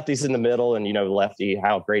Lefty's in the middle, and, you know, Lefty,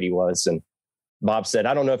 how great he was. And Bob said,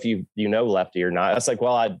 I don't know if you know Lefty or not. I was like,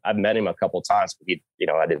 well, I've met him a couple of times, but you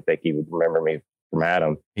know, I didn't think he would remember me from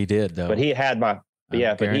Adam. He did, though. But he had my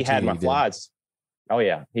flies. Oh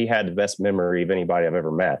yeah. He had the best memory of anybody I've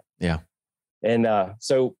ever met. Yeah. And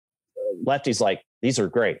so Lefty's like, these are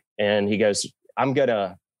great. And he goes, how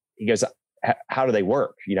do they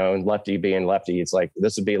work? You know, and Lefty being Lefty, it's like,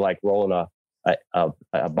 this would be like rolling a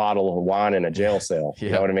bottle of wine in a jail cell.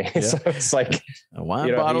 You know what I mean? Yeah. So it's like a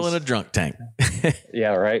wine bottle in a drunk tank.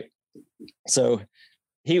 Yeah. Right. So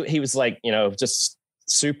he was like, you know, just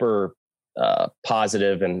super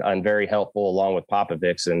positive and very helpful, along with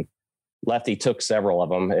Popovich. And Lefty took several of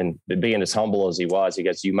them, and being as humble as he was, he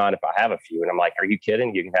goes, do you mind if I have a few? And I'm like, are you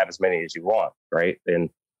kidding? You can have as many as you want. Right.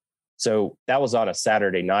 And so that was on a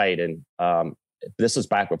Saturday night. And this was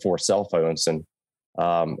back before cell phones and,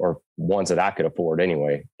 or ones that I could afford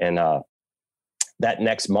anyway. And that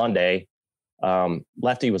next Monday,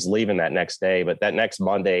 Lefty was leaving that next day, but that next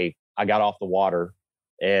Monday I got off the water,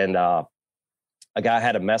 and a guy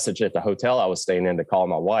had a message at the hotel I was staying in to call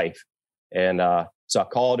my wife. And so I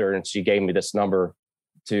called her, and she gave me this number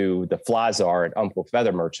to the Fly Czar at Umpqua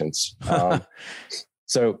Feather Merchants.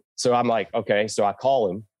 So I'm like, okay. So I call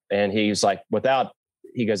him, and he's like,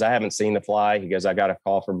 he goes, I haven't seen the fly. He goes, I got a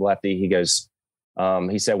call from Lefty. He goes,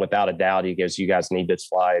 he said, without a doubt, he goes, you guys need this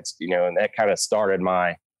fly. It's, you know, and that kind of started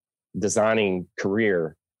my designing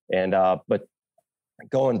career. And, but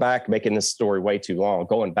going back, making this story way too long,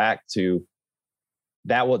 going back to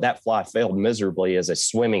that fly failed miserably as a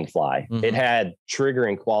swimming fly. Mm-hmm. It had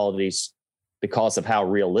triggering qualities because of how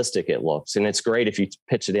realistic it looks. And it's great if you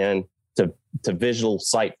pitch it in to visual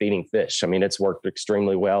sight feeding fish. I mean, it's worked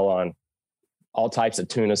extremely well on all types of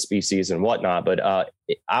tuna species and whatnot. But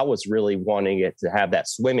I was really wanting it to have that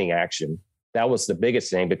swimming action. That was the biggest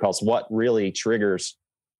thing, because what really triggers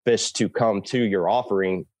fish to come to your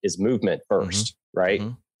offering is movement first, mm-hmm. right?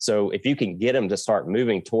 Mm-hmm. So if you can get them to start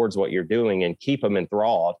moving towards what you're doing and keep them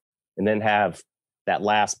enthralled, and then have that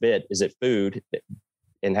last bit, is it food,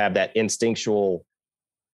 and have that instinctual,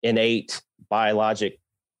 innate biologic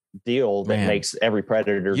deal that makes every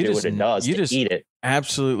predator do what it does to eat it.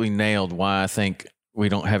 Absolutely nailed why I think we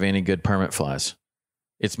don't have any good permit flies.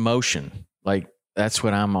 It's motion. Like, that's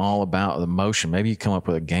what I'm all about, the motion. Maybe you come up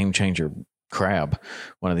with a game changer crab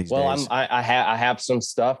one of these days. I have some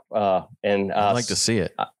stuff, and I'd like to see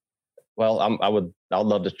it. I'd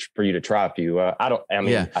love for you to try a few.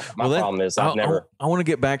 Problem is I want to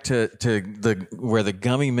get back to where the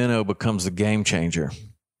gummy minnow becomes the game changer.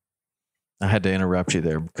 I had to interrupt you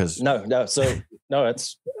there because it's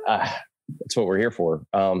what we're here for.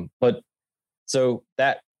 But so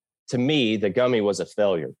that, to me, the gummy was a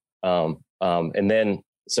failure. And then,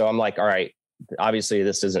 so I'm like, all right, obviously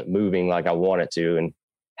this isn't moving like I want it to, and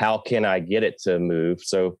how can I get it to move?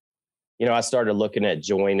 So, you know, I started looking at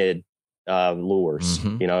jointed lures,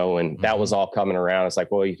 mm-hmm. you know, and that was all coming around. It's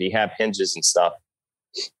like, well, if you have hinges and stuff,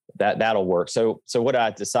 that'll work. So what I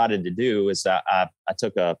decided to do is that I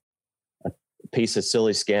took a piece of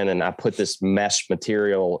silly skin, and I put this mesh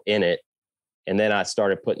material in it. And then I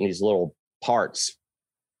started putting these little parts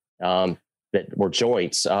that were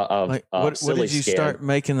joints of what silly did you skin. Start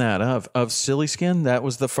making that of silly skin? That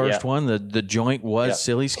was the first one. The joint was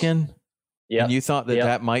silly skin. Yeah. And you thought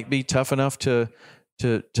that might be tough enough to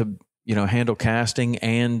handle casting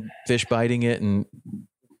and fish biting it. And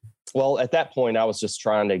well, at that point I was just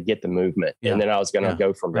trying to get the movement, and then I was going to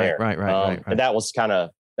go from there. Right. And that was kind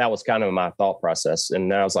of my thought process.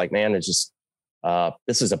 And then I was like, man, it's just,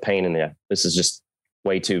 this is a pain in the, this is just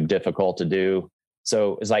way too difficult to do.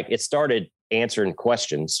 So it's like, it started answering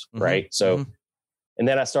questions. Mm-hmm. Right. So, mm-hmm. And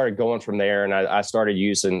then I started going from there, and I started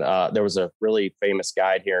using, there was a really famous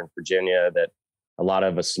guide here in Virginia that a lot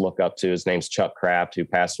of us look up to. His name's Chuck Kraft, who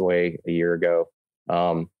passed away a year ago,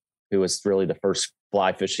 who was really the first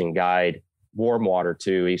fly fishing guide, warm water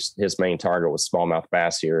too. His main target was smallmouth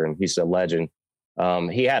bass here, and he's a legend.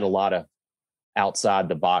 He had a lot of outside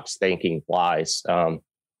the box thinking flies.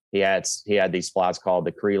 He had these flies called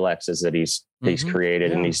the Crelexes that he's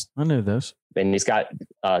created, and I knew those. And he's got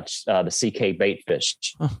the CK bait fish.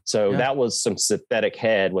 So that was some synthetic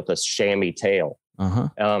head with a chamois tail.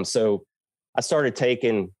 So I started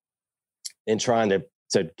taking and trying to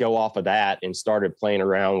go off of that, and started playing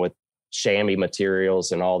around with chamois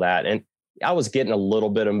materials and all that. And I was getting a little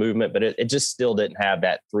bit of movement, but it just still didn't have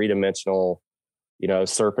that 3-dimensional,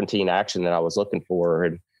 serpentine action that I was looking for.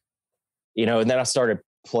 And, and then I started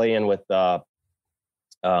playing with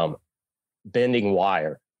bending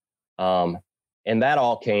wire. And that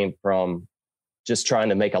all came from just trying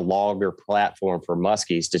to make a longer platform for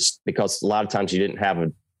muskies, just because a lot of times you didn't have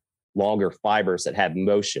longer fibers that had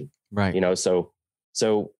motion. Right.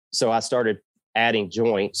 So I started adding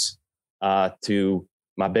joints to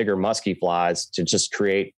my bigger muskie flies to just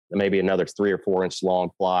create maybe another 3 or 4 inch long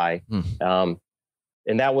fly.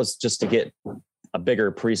 And that was just to get a bigger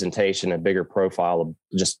presentation, a bigger profile of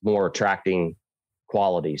just more attracting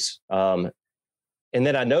qualities. And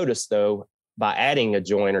then I noticed, though, by adding a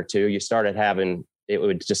joint or two, you started having, it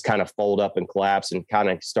would just kind of fold up and collapse, and kind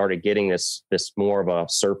of started getting this more of a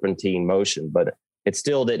serpentine motion, but it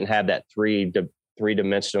still didn't have that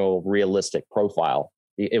three-dimensional realistic profile.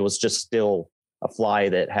 It was just still a fly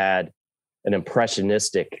that had an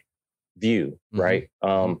impressionistic view, right?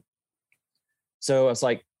 So it's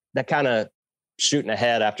like that kind of shooting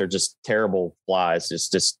ahead after just terrible flies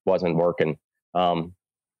just wasn't working.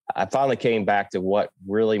 I finally came back to what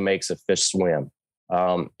really makes a fish swim,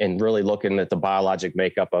 and really looking at the biologic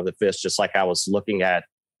makeup of the fish, just like I was looking at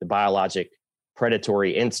the biologic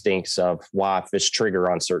predatory instincts of why fish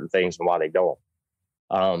trigger on certain things and why they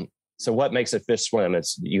don't. So what makes a fish swim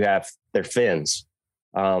is you have their fins,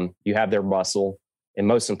 you have their muscle, and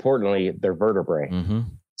most importantly, their vertebrae.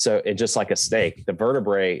 So it just like a snake, the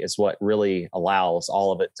vertebrae is what really allows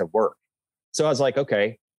all of it to work. So I was like,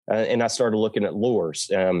 okay. And I started looking at lures.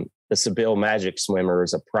 The Sebile Magic Swimmer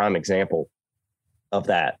is a prime example of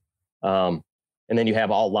that. And then you have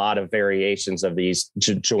a lot of variations of these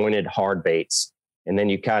jointed hard baits. And then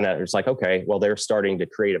you it's like, okay, well, they're starting to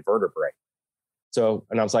create a vertebrae. So,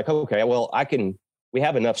 and I was like, okay, well, we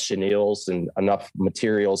have enough chenilles and enough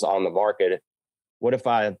materials on the market. What if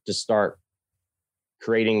I just start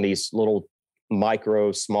creating these little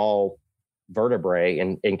small vertebrae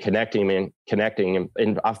and connecting them.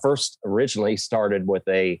 And I first originally started with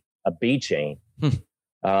a bead chain.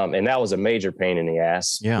 And that was a major pain in the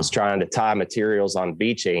ass. Was trying to tie materials on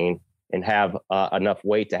bead chain and have enough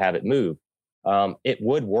weight to have it move. It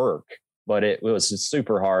would work, but it was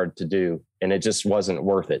super hard to do, and it just wasn't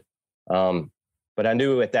worth it. But I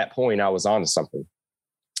knew at that point I was onto something.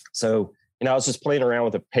 So, I was just playing around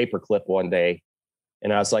with a paper clip one day,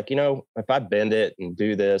 and I was like, if I bend it and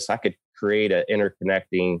do this, I could create an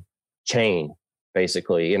interconnecting chain,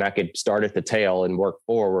 basically. And I could start at the tail and work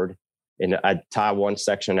forward, and I'd tie one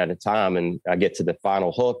section at a time, and I get to the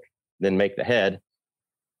final hook, then make the head.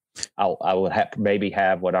 I would maybe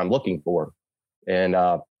have what I'm looking for. And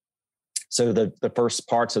so the first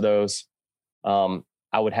parts of those,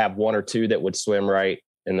 I would have 1 or 2 that would swim right,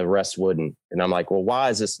 and the rest wouldn't. And I'm like, well, why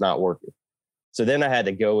is this not working? So then I had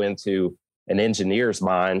to go into an engineer's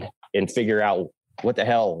mind and figure out what the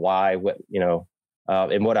hell, why,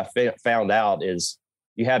 and what I found out is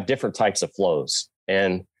you have different types of flows,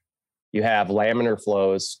 and you have laminar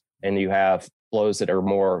flows, and you have flows that are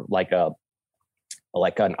more like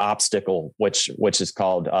an obstacle, which is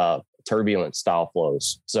called turbulent style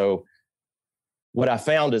flows. So what I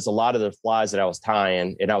found is a lot of the flies that I was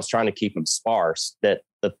tying, and I was trying to keep them sparse, that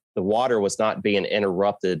the water was not being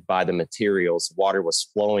interrupted by the materials. Water was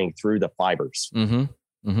flowing through the fibers.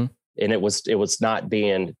 And it was not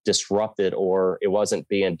being disrupted, or it wasn't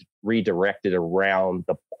being redirected around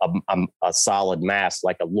a solid mass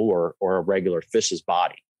like a lure or a regular fish's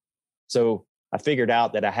body. So I figured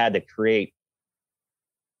out that I had to create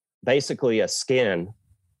basically a skin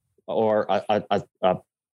or a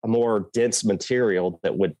more dense material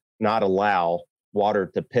that would not allow water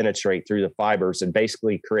to penetrate through the fibers, and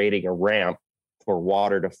basically creating a ramp for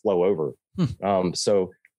water to flow over.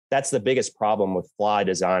 So that's the biggest problem with fly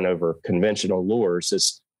design over conventional lures,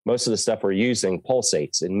 is most of the stuff we're using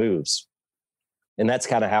pulsates and moves. And that's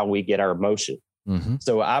kind of how we get our motion.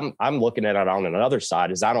 So I'm looking at it on another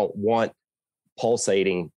side, is I don't want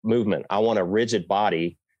pulsating movement. I want a rigid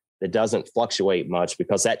body that doesn't fluctuate much,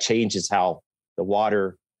 because that changes how the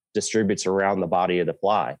water distributes around the body of the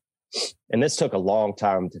fly. And this took a long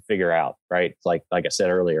time to figure out, right? Like I said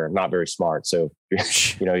earlier, I'm not very smart. So,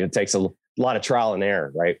 it takes a lot of trial and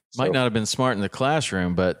error, right? Might not have been smart in the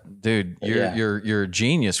classroom, but dude, you're a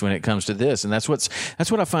genius when it comes to this. And that's what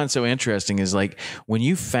I find so interesting is like when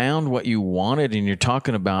you found what you wanted and you're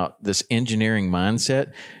talking about this engineering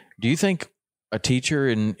mindset, do you think a teacher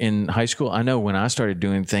in high school, I know when I started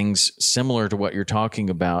doing things similar to what you're talking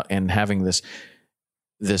about and having this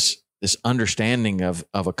understanding of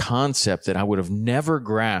a concept that I would have never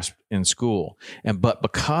grasped in school. But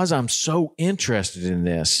because I'm so interested in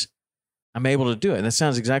this, I'm able to do it. And that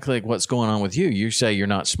sounds exactly like what's going on with you. You say you're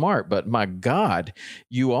not smart, but my God,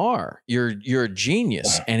 you are. You're a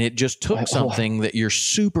genius. And it just took something that you're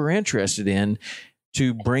super interested in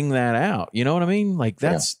to bring that out. You know what I mean? Like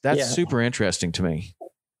that's super interesting to me.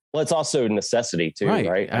 Well, it's also necessity too,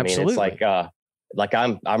 right? Absolutely. I mean, it's like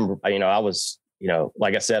I'm, I was,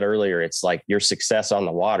 like I said earlier, it's like your success on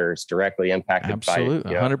the water is directly impacted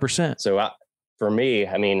Absolutely, by 100%. So for me,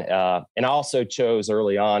 I mean, and I also chose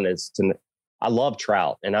early on I love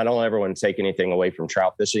trout, and I don't ever want to take anything away from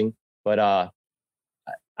trout fishing, but I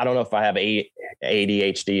don't know if I have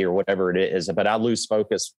ADHD or whatever it is, but I lose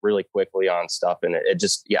focus really quickly on stuff. And it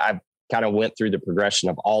just, I kind of went through the progression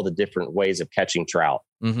of all the different ways of catching trout.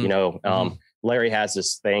 Mm-hmm. Larry has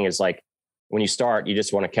this thing is like, when you start, you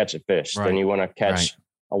just want to catch a fish, then you want to catch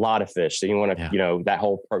a lot of fish. Then you want to, that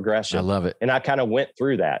whole progression. I love it. And I kind of went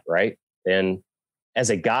through that. Right. And as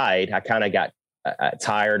a guide, I kind of got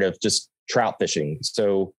tired of just trout fishing.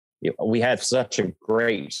 So we have such a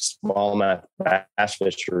great smallmouth bass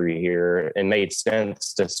fishery here, and made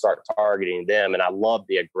sense to start targeting them. And I love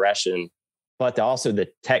the aggression, but also the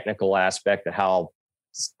technical aspect of how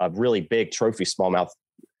a really big trophy smallmouth.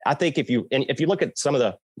 I think if you look at some of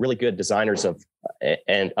the really good designers of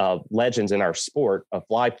legends in our sport of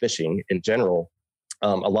fly fishing in general,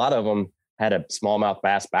 a lot of them had a smallmouth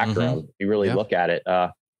bass background. Mm-hmm. If you really look at it,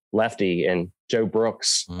 Lefty and Joe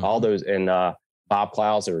Brooks, all those, and Bob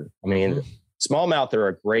Clauser. I mean, smallmouth are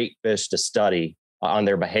a great fish to study on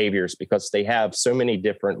their behaviors, because they have so many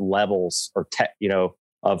different levels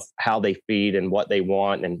of how they feed and what they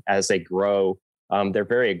want, and as they grow. They're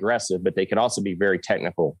very aggressive, but they can also be very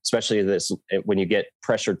technical, especially when you get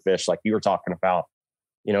pressured fish like you were talking about.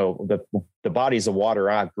 The bodies of water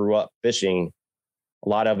I grew up fishing, a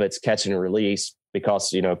lot of it's catch and release,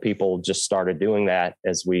 because people just started doing that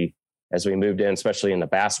as we moved in, especially in the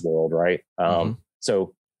bass world, right?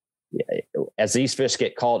 So as these fish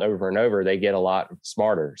get caught over and over, they get a lot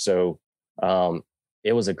smarter. So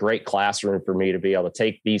it was a great classroom for me to be able to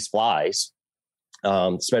take these flies,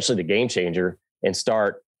 especially the Game Changer, and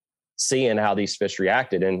start seeing how these fish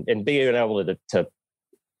reacted, and being able to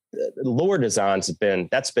lure designs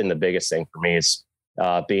that's been the biggest thing for me, is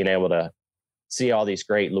being able to see all these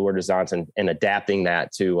great lure designs and adapting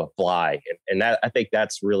that to a fly. And that, I think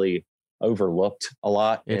that's really overlooked a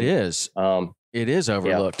lot. It is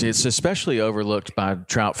overlooked. It's especially overlooked by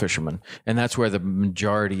trout fishermen. And that's where the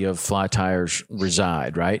majority of fly tires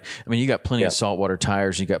reside, right? I mean, you got plenty of saltwater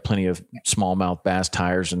tires, you got plenty of smallmouth bass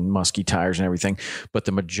tires and musky tires and everything. But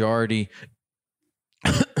the majority,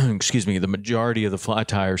 the majority of the fly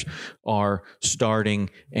tires are starting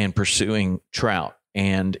and pursuing trout.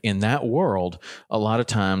 And in that world, a lot of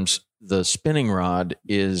times the spinning rod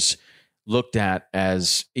is looked at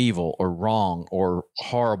as evil or wrong or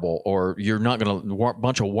horrible, or you're not going to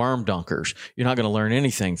bunch of worm dunkers. You're not going to learn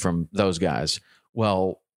anything from those guys.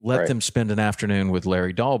 Well, let them spend an afternoon with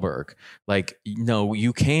Larry Dahlberg. Like, no,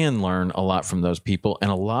 you can learn a lot from those people. And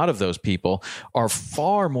a lot of those people are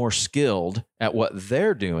far more skilled at what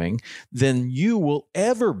they're doing than you will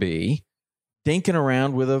ever be dinking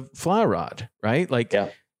around with a fly rod, right? Like,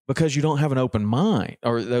 because you don't have an open mind,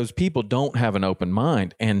 or those people don't have an open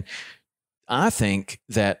mind. And I think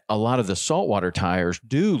that a lot of the saltwater tires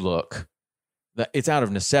do look that it's out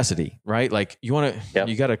of necessity, right? Like you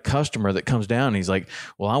got a customer that comes down and he's like,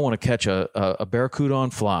 well, I want to catch a barracuda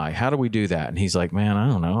on fly. How do we do that? And he's like, man, I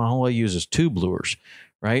don't know. All I use is tube lures,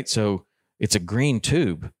 right? So it's a green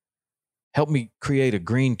tube. Help me create a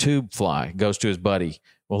green tube fly. Goes to his buddy.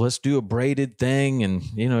 Well, let's do a braided thing, and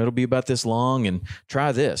it'll be about this long, and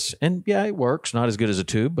try this. And yeah, it works. Not as good as a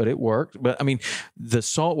tube, but it worked. But I mean, the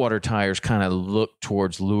saltwater tires kind of look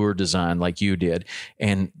towards lure design like you did,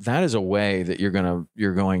 and that is a way that you're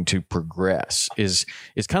going to progress. Is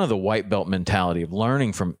kind of the white belt mentality of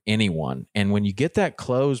learning from anyone. And when you get that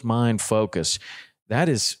closed mind focus, that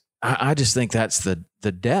is I just think that's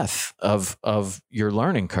the death of your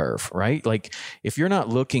learning curve, right? Like if you're not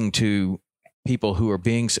looking to people who are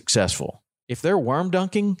being successful, if they're worm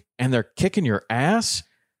dunking and they're kicking your ass,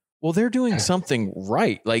 well, they're doing something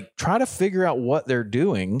right. Like try to figure out what they're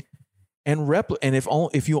doing and and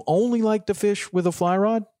if you only like to fish with a fly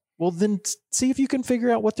rod, well then see if you can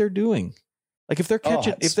figure out what they're doing. Like if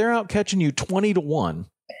they're out catching you 20-1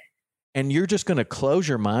 and you're just going to close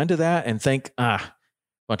your mind to that and think,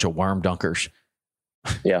 bunch of worm dunkers.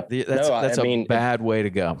 Yeah. That's a bad way to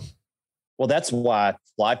go. Well, that's why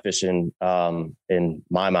fly fishing, in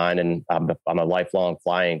my mind, and I'm a lifelong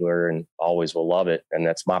fly angler and always will love it. And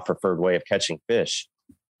that's my preferred way of catching fish.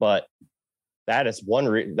 But that is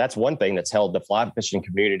that's one thing that's held the fly fishing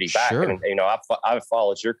community back. Sure. And, I've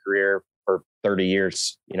followed your career for 30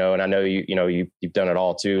 years, and I know you've done it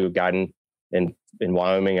all too, guiding in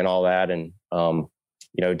Wyoming and all that. And,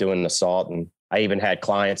 doing the salt. And I even had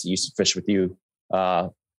clients that used to fish with you,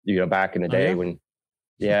 back in the day when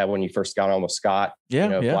you first got on with Scott,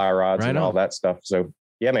 fly rods and all that stuff. So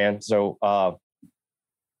yeah, man. So,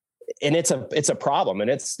 and it's a problem, and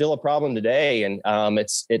it's still a problem today. And,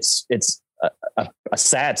 it's a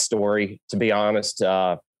sad story, to be honest.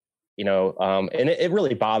 And it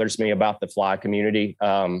really bothers me about the fly community.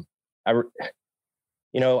 I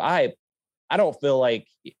don't feel like,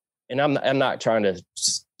 and I'm not trying to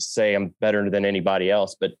say I'm better than anybody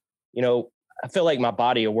else, but I feel like my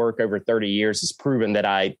body of work over 30 years has proven that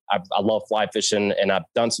I love fly fishing, and I've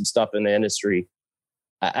done some stuff in the industry.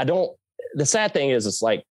 The sad thing is, it's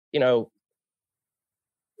like,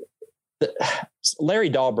 Larry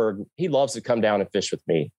Dahlberg, he loves to come down and fish with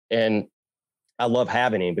me, and I love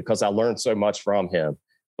having him because I learned so much from him.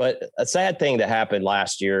 But a sad thing that happened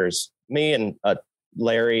last year is me and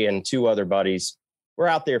Larry and two other buddies, we're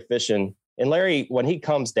out there fishing. And Larry, when he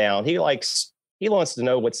comes down, he wants to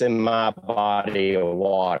know what's in my body of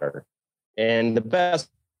water. And the best.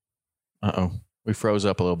 We froze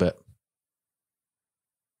up a little bit.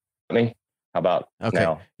 How about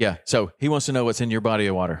now? Yeah. So he wants to know what's in your body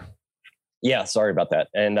of water. Yeah. Sorry about that.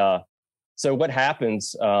 And so what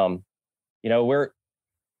happens, we're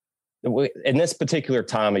in this particular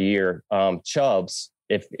time of year, chubs,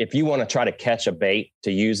 if you want to try to catch a bait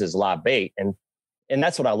to use as live bait, and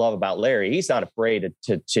that's what I love about Larry. He's not afraid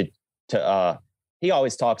to he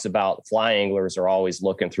always talks about fly anglers are always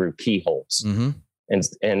looking through keyholes. Mm-hmm.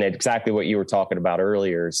 And exactly what you were talking about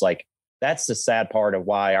earlier is like, that's the sad part of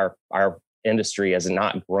why our industry has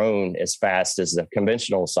not grown as fast as the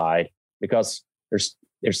conventional side, because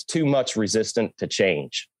there's too much resistant to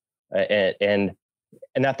change. And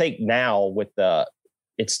I think now with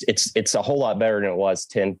it's a whole lot better than it was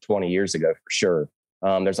 10, 20 years ago, for sure.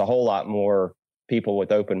 There's a whole lot more people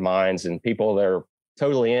with open minds and people that are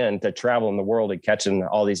totally into traveling the world and catching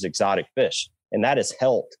all these exotic fish. And that has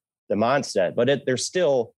helped the mindset, but there's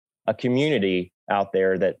still a community out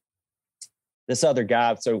there that this other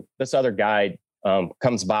guy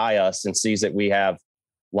comes by us and sees that we have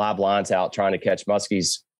live lines out trying to catch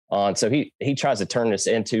muskies on. So he tries to turn this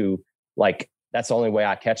into like, that's the only way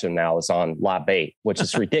I catch them now is on live bait, which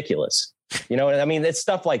is ridiculous. You know what I mean? It's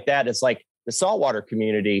stuff like that. It's like the saltwater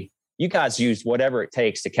community. You guys use whatever it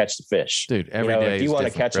takes to catch the fish. Dude, every day if you want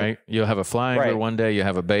to catch right? them, you'll have a fly angler one day, you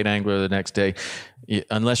have a bait angler the next day,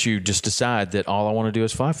 unless you just decide that all I want to do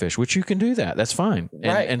is fly fish, which you can do that. That's fine.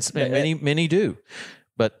 And many do.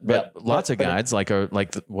 But lots of guides some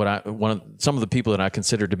of the people that I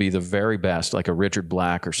consider to be the very best, like a Richard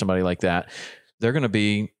Black or somebody like that, they're going to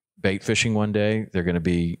be bait fishing one day. They're going to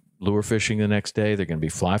be lure fishing the next day. They're going to be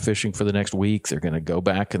fly fishing for the next week. They're going to go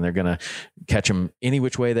back and they're going to catch them any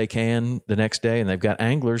which way they can the next day. And they've got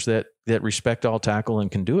anglers that respect all tackle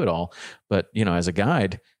and can do it all. But, as a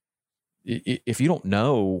guide, if you don't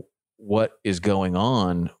know what is going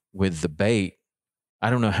on with the bait,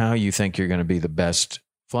 I don't know how you think you're going to be the best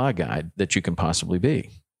fly guide that you can possibly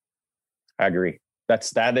be. I agree.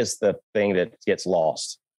 That is the thing that gets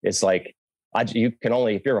lost. It's like, you can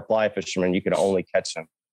only, if you're a fly fisherman, you can only catch them.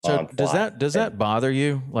 So does that bother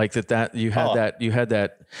you? Like that you had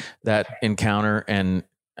that encounter and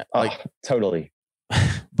like totally.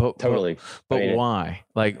 But totally. Why?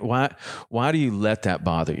 Like why do you let that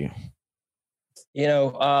bother you?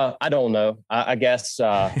 I don't know. I guess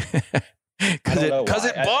because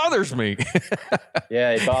it bothers me.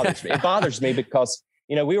 Yeah, it bothers me. It bothers me because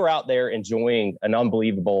we were out there enjoying an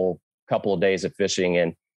unbelievable couple of days of fishing,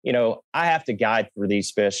 and I have to guide for these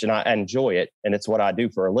fish and I enjoy it. And it's what I do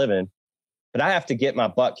for a living, but I have to get my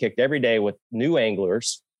butt kicked every day with new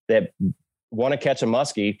anglers that want to catch a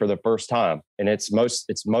muskie for the first time. And it's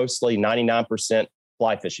mostly 99%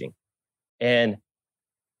 fly fishing. And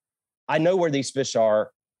I know where these fish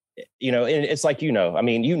are, and it's like, I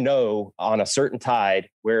mean, on a certain tide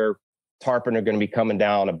where tarpon are going to be coming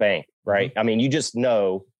down a bank, right? I mean, you just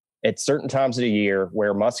know at certain times of the year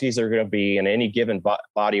where muskies are going to be in any given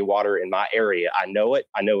body of water in my area. I know it.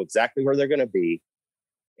 I know exactly where they're going to be.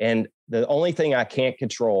 And the only thing I can't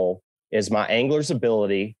control is my angler's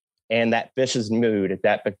ability and that fish's mood at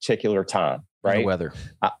that particular time, right? And the weather.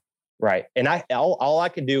 Right. And all I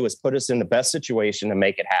can do is put us in the best situation to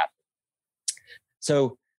make it happen.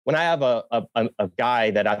 So when I have a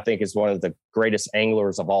guy that I think is one of the greatest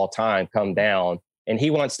anglers of all time come down and he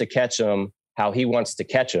wants to catch them how he wants to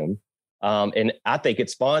catch them. And I think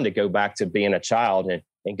it's fun to go back to being a child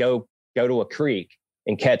and go to a creek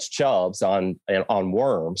and catch chubs on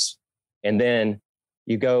worms. And then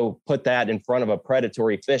you go put that in front of a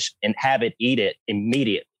predatory fish and have it eat it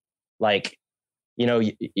immediately. Like,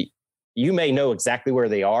 you may know exactly where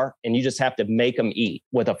they are and you just have to make them eat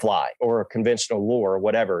with a fly or a conventional lure or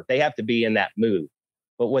whatever. They have to be in that mood.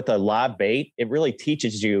 But with a live bait, it really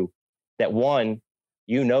teaches you that one,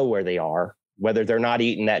 where they are, whether they're not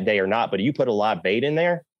eating that day or not, but you put a live bait in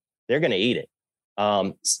there, they're going to eat it.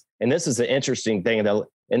 And this is the interesting thing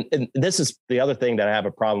and this is the other thing that I have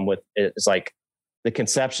a problem with. It's like the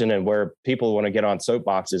conception and where people want to get on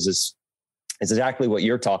soapboxes is exactly what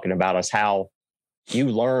you're talking about, is how you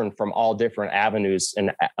learn from all different avenues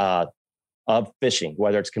and of fishing,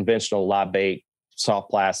 whether it's conventional, live bait, soft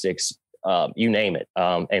plastics, you name it,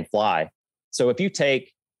 and fly. So if you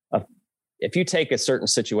take a certain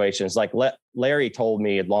situation, it's like Larry told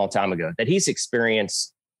me a long time ago that he's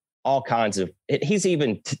experienced all kinds of, he's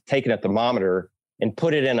even taken a thermometer and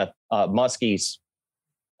put it in a muskie's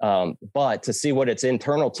butt to see what its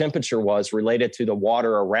internal temperature was related to the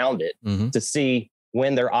water around it, to see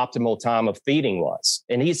when their optimal time of feeding was.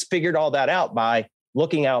 And he's figured all that out by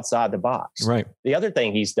looking outside the box. Right. The other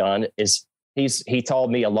thing he's done is he told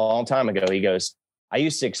me a long time ago, he goes, I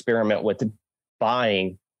used to experiment with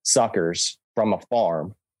buying suckers from a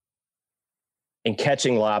farm and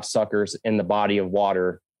catching live suckers in the body of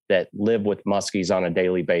water that live with muskies on a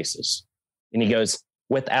daily basis. And he goes,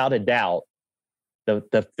 without a doubt,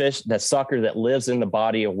 the fish, the sucker that lives in the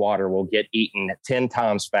body of water will get eaten 10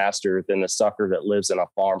 times faster than the sucker that lives in a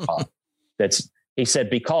farm pond. He said,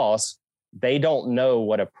 because they don't know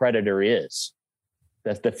what a predator is.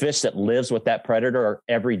 That the fish that lives with that predator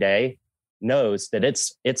every day knows that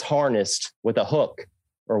it's harnessed with a hook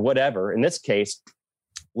or whatever. In this case,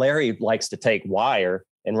 Larry likes to take wire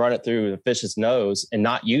and run it through the fish's nose and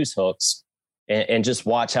not use hooks and just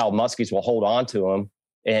watch how muskies will hold on to them.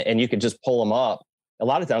 And you can just pull them up. A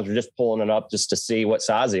lot of times we're just pulling it up just to see what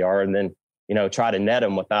size they are and then, try to net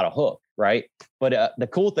them without a hook. Right. But the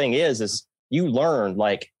cool thing is you learn,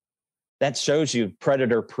 like, that shows you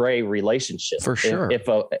predator-prey relationship. For sure.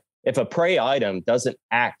 If a prey item doesn't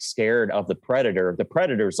act scared of the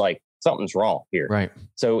predator's like, something's wrong here. Right.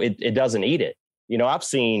 So it doesn't eat it. I've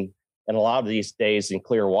seen in a lot of these days in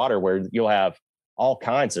clear water where you'll have all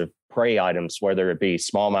kinds of prey items, whether it be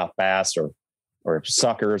smallmouth bass or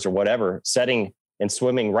suckers or whatever, setting and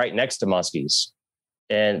swimming right next to muskies.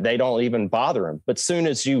 And they don't even bother them. But soon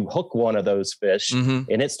as you hook one of those fish and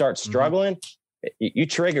it starts struggling, you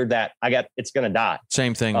triggered that. It's going to die.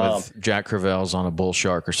 Same thing with Jack Crevalle's on a bull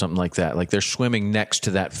shark or something like that. Like, they're swimming next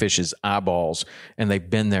to that fish's eyeballs and they've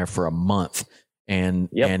been there for a month. And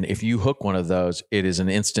if you hook one of those, it is an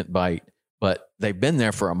instant bite, but they've been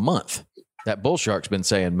there for a month. That bull shark's been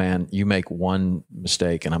saying, man, you make one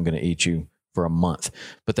mistake and I'm going to eat you for a month.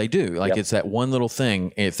 But they do. Like, it's that one little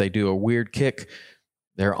thing. If they do a weird kick,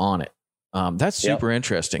 they're on it. That's super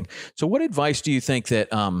interesting. So what advice do you think that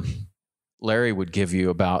Larry would give you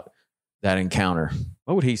about that encounter?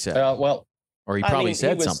 What would he say? Or he probably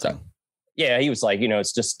said something. He was like,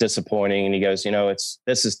 it's just disappointing. And he goes,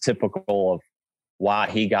 this is typical of why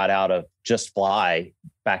he got out of just fly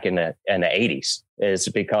back in the 80s, is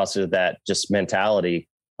because of that just mentality.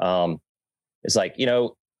 It's like,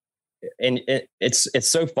 and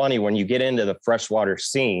it's so funny when you get into the freshwater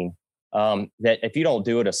scene, that if you don't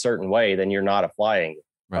do it a certain way, then you're not a fly angler.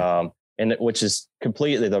 Right. And which is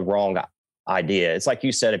completely the wrong idea. It's like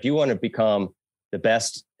you said, if you want to become the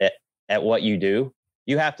best at what you do,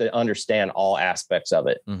 you have to understand all aspects of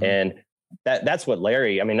it. And that's what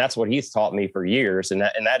Larry, that's what he's taught me for years. And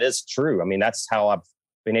that is true. That's how I've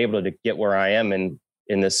been able to get where I am in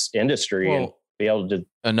this industry and be able to.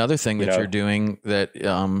 Another thing that you're doing, that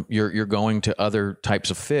you're going to other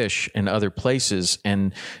types of fish and other places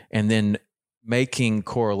and then making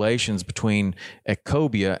correlations between a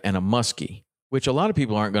cobia and a muskie, which a lot of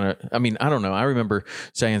people aren't going to, I don't know. I remember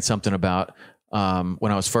saying something about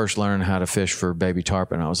when I was first learning how to fish for baby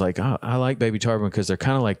tarpon. I was like, oh, I like baby tarpon because they're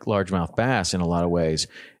kind of like largemouth bass in a lot of ways.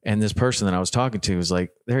 And this person that I was talking to was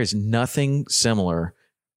like, there is nothing similar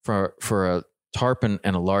for a tarpon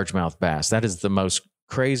and a largemouth bass. That is the most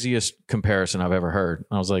craziest comparison I've ever heard.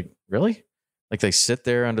 I was like, really? Like they sit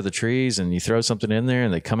there under the trees and you throw something in there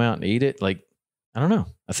and they come out and eat it? Like, I don't know.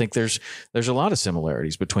 I think there's a lot of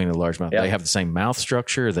similarities between a largemouth. Yeah. They have the same mouth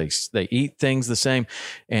structure. They eat things the same.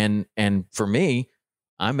 And for me,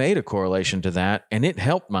 I made a correlation to that, and it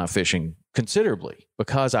helped my fishing considerably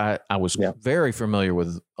because I was very familiar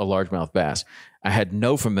with a largemouth bass. I had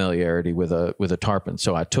no familiarity with a tarpon.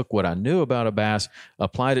 So I took what I knew about a bass,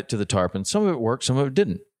 applied it to the tarpon. Some of it worked, some of it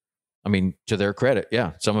didn't. I mean, to their credit,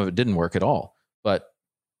 yeah, some of it didn't work at all, but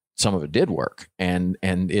some of it did work. And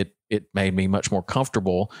it made me much more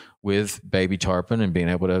comfortable with baby tarpon and being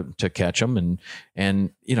able to catch them.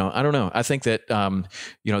 And, you know, I don't know. I think that,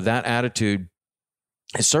 you know, that attitude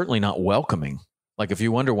is certainly not welcoming. Like if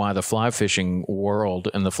you wonder why the fly fishing world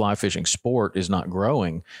and the fly fishing sport is not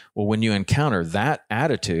growing, well, when you encounter that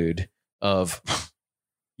attitude of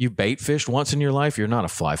you bait fished once in your life, you're not a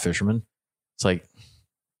fly fisherman. It's like,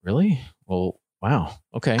 really? Well, wow.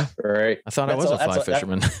 Okay. Right. I thought I was a fly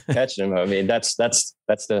fisherman. Catching them. I mean, that's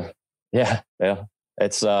the, yeah.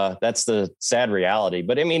 It's that's the sad reality.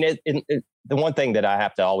 But I mean, the one thing that I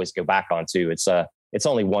have to always go back on to, it's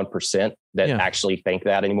only 1% that actually think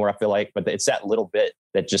that anymore, I feel like, but it's that little bit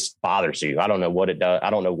that just bothers you. I don't know what it does. I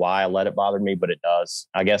don't know why I let it bother me, but it does.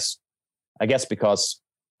 I guess because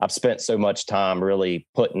I've spent so much time really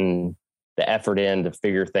putting the effort in to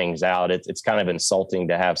figure things out. It's kind of insulting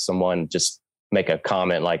to have someone just make a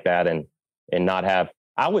comment like that and not have.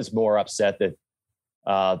 I was more upset that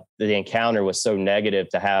the encounter was so negative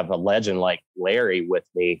to have a legend like Larry with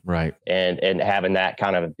me, right? And having that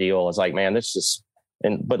kind of a deal. It's like, man, this just.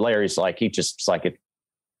 But Larry's like, he just it's like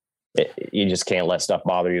you just can't let stuff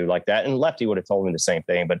bother you like that. And Lefty would have told me the same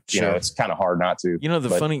thing, but you know, it's kind of hard not to. You know,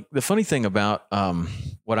 the funny thing about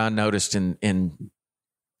what I noticed in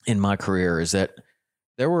my career is that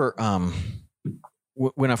there were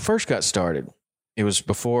when I first got started, it was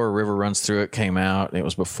before River Runs Through It came out. It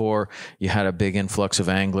was before you had a big influx of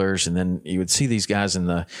anglers, and then you would see these guys in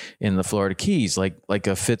the Florida Keys, like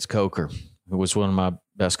a Fitz Coker, who was one of my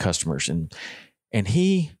best customers, and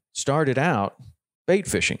he started out bait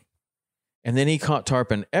fishing, and then he caught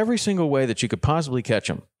tarpon every single way that you could possibly catch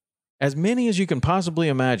them, as many as you can possibly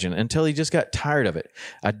imagine, until he just got tired of it.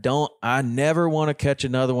 I never want to catch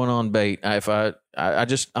another one on bait. I'm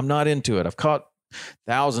not into it. I've caught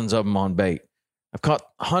thousands of them on bait. I've caught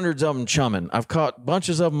hundreds of them chumming. I've caught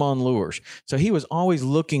bunches of them on lures. So he was always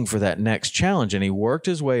looking for that next challenge, and he worked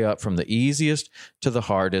his way up from the easiest to the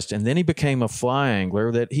hardest. And then he became a fly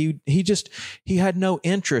angler that he had no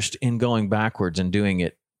interest in going backwards and doing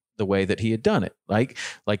it the way that he had done it. Like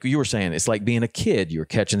you were saying, it's like being a kid. You were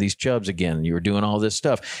catching these chubs again, and you were doing all this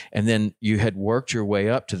stuff. And then you had worked your way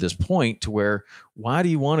up to this point to where, why do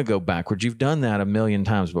you want to go backwards? You've done that a million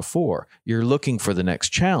times before. You're looking for the next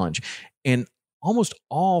challenge. And almost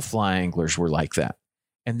all fly anglers were like that.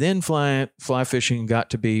 And then fly fishing got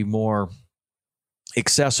to be more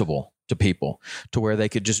accessible to people to where they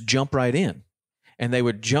could just jump right in. And they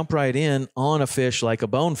would jump right in on a fish like a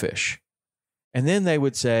bonefish. And then they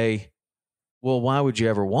would say, well, why would you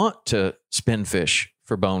ever want to spin fish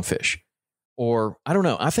for bonefish? Or I don't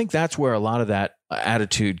know. I think that's where a lot of that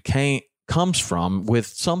attitude comes from with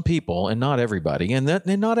some people, and not everybody. And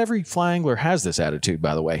not every fly angler has this attitude,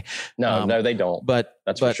 by the way. No, they don't. But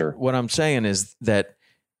that's for sure. What I'm saying is that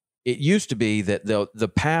it used to be that the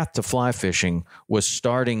path to fly fishing was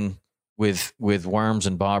starting with worms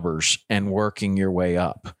and bobbers and working your way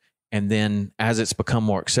up. And then as it's become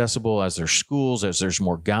more accessible, as there's schools, as there's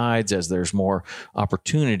more guides, as there's more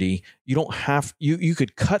opportunity, you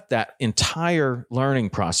could cut that entire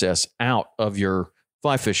learning process out of your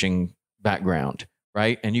fly fishing background,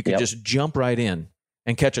 right? And you could just jump right in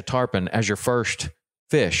and catch a tarpon as your first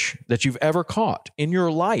fish that you've ever caught in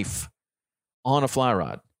your life on a fly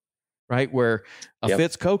rod, right? Where a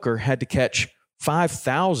Fitz Coker had to catch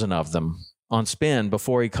 5,000 of them on spin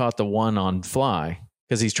before he caught the one on fly,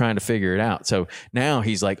 because he's trying to figure it out. So now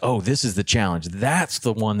he's like, oh, this is the challenge. That's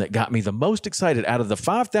the one that got me the most excited out of the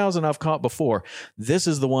 5,000 I've caught before. This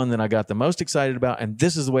is the one that I got the most excited about, and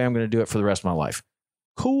this is the way I'm going to do it for the rest of my life.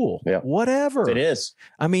 Cool. Yeah. Whatever. It is.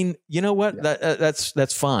 I mean, you know what? Yeah.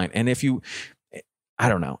 That's fine. And if you, I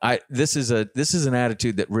don't know. This is an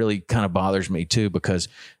attitude that really kind of bothers me too, because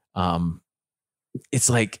it's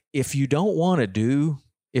like, if you don't want to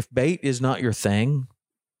if bait is not your thing,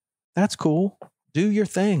 that's cool. Do your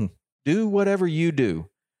thing. Do whatever you do.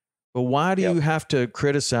 But why do you have to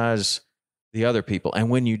criticize the other people? And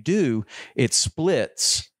when you do, it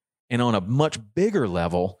splits. And on a much bigger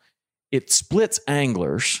level, it splits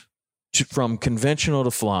anglers from conventional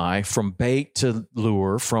to fly, from bait to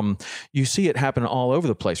lure, you see it happen all over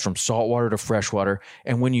the place, from saltwater to freshwater.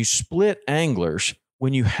 And when you split anglers,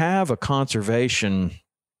 when you have a conservation,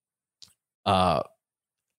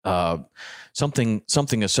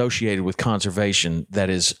 something associated with conservation that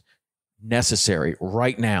is necessary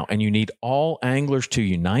right now, and you need all anglers to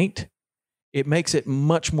unite, it makes it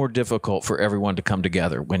much more difficult for everyone to come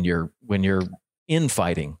together when you're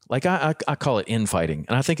infighting. Like I call it infighting,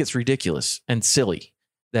 and I think it's ridiculous and silly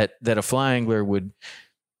that a fly angler would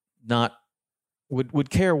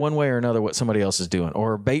care one way or another what somebody else is doing,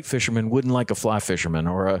 or a bait fisherman wouldn't like a fly fisherman,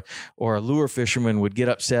 or a lure fisherman would get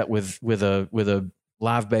upset with a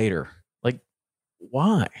live baiter. Like,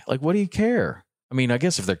 why? Like, what do you care? I mean, I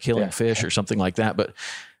guess if they're killing fish or something like that, but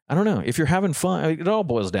I don't know. If you're having fun, it all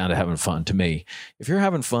boils down to having fun to me. If you're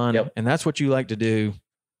having fun and that's what you like to do,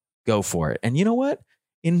 go for it. And you know what?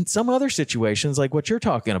 In some other situations, like what you're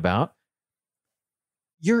talking about,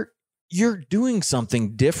 you're doing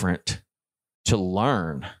something different to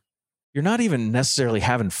learn. You're not even necessarily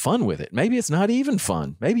having fun with it. Maybe it's not even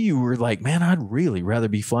fun. Maybe you were like, man, I'd really rather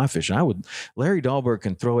be fly fishing. Larry Dahlberg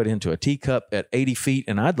can throw it into a teacup at 80 feet,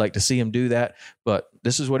 and I'd like to see him do that. But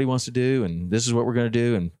this is what he wants to do, and this is what we're going to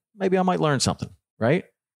do, and maybe I might learn something, right?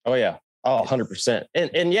 Oh, yeah. Oh, 100%.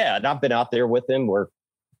 And yeah, I've been out there with him where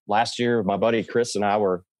last year, my buddy Chris and I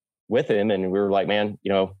were with him, and we were like, man,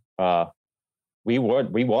 we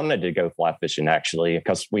wanted to go fly fishing actually,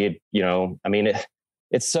 because we had,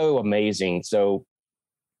 it's so amazing. So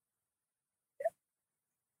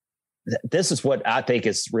this is what I think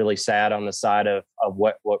is really sad on the side of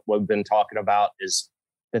what we've been talking about, is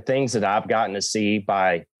the things that I've gotten to see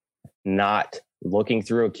by not looking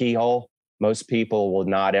through a keyhole. Most people will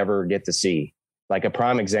not ever get to see. Like a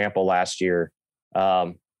prime example last year.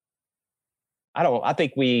 I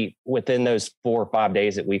think we, within those 4 or 5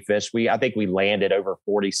 days that we fished, I think we landed over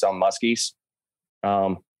 40 some muskies,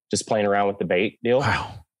 just playing around with the bait deal.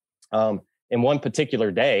 Wow. In one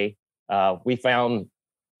particular day, we found,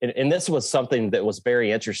 and this was something that was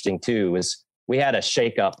very interesting too, is we had a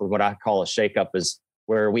shakeup, or what I call a shakeup, is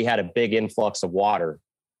where we had a big influx of water.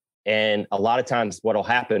 And a lot of times what'll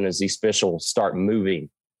happen is these fish will start moving,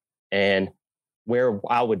 and where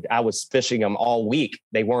I was fishing them all week,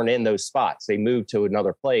 they weren't in those spots. They moved to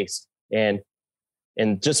another place. And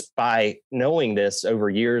just by knowing this over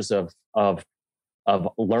years of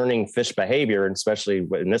learning fish behavior, and especially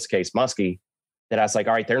in this case, muskie, that I was like,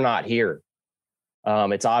 all right, they're not here.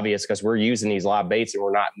 It's obvious because we're using these live baits and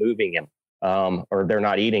we're not moving them, or they're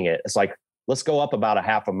not eating it. It's like, let's go up about a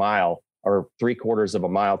half a mile or 3/4 of a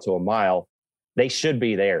mile to a mile. They should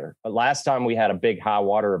be there. But last time we had a big high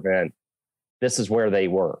water event, this is where they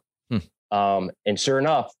were. And sure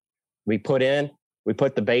enough, we put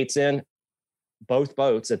the baits in. Both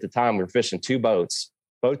boats at the time, we were fishing 2 boats.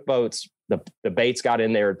 Both boats, the baits got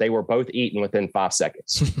in there. They were both eaten within 5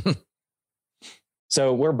 seconds.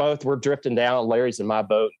 So we're drifting down. Larry's in my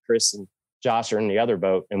boat. Chris and Josh are in the other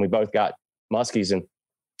boat, and we both got muskies.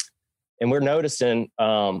 And we're noticing,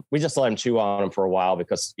 we just let them chew on them for a while,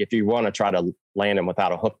 because if you want to try to land them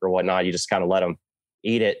without a hook or whatnot, you just kind of let them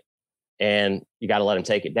eat it. And you got to let them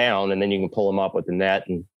take it down, and then you can pull them up with the net,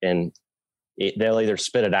 and they'll either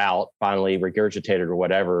spit it out, finally regurgitate it or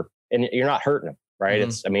whatever. And you're not hurting them, right?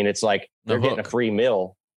 Mm-hmm. It's like they're getting a free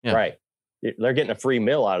meal, right? They're getting a free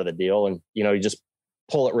meal out of the deal, and you just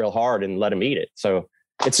pull it real hard and let them eat it. So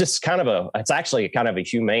it's just it's actually kind of a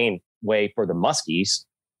humane way for the muskies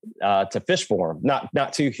to fish for them.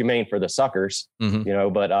 Not too humane for the suckers,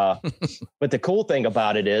 but but the cool thing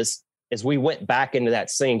about it is we went back into that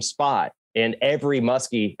same spot, and every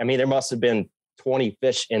muskie, there must have been 20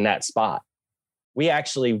 fish in that spot. We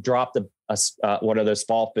actually dropped one of those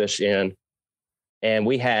fall fish in, and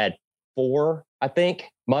we had 4, I think,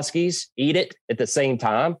 muskies eat it at the same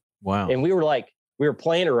time. Wow. And we were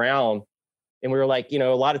playing around, and we were like, a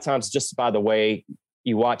lot of times, just by the way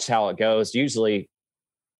you watch how it goes, usually,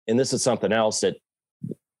 and this is something else that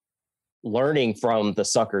learning from the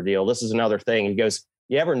sucker deal, this is another thing. He goes,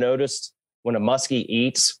 you ever noticed when a muskie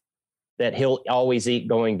eats that he'll always eat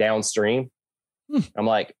going downstream? I'm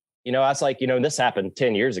like, I was like, this happened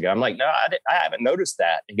 10 years ago. I'm like, no, I haven't noticed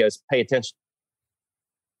that. He goes, pay attention.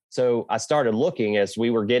 So I started looking as we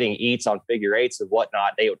were getting eats on figure 8s and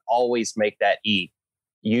whatnot. They would always make that eat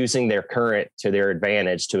using their current to their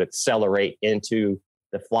advantage to accelerate into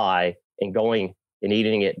the fly and going and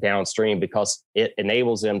eating it downstream, because it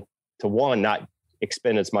enables them to, 1, not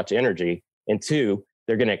expend as much energy, and 2,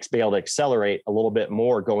 they're going to be able to accelerate a little bit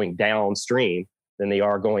more going downstream than they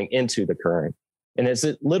are going into the current. And it's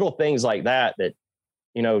little things like that,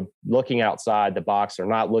 looking outside the box or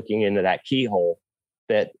not looking into that keyhole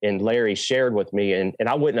and Larry shared with me. And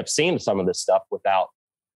I wouldn't have seen some of this stuff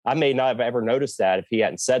I may not have ever noticed that if he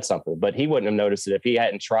hadn't said something, but he wouldn't have noticed it if he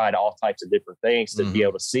hadn't tried all types of different things to be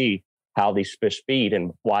able to see how these fish feed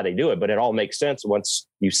and why they do it. But it all makes sense once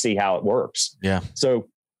you see how it works. Yeah. So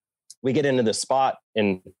we get into the spot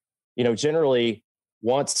and, generally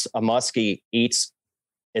once a muskie eats,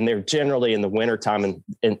 and they're generally in the wintertime,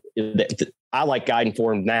 and I like guiding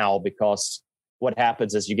for them now because what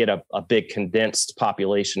happens is you get a big condensed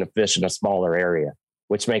population of fish in a smaller area,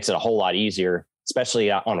 which makes it a whole lot easier, especially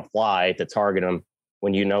on a fly, to target them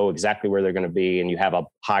when you know exactly where they're going to be and you have a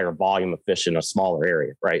higher volume of fish in a smaller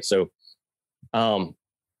area, right? So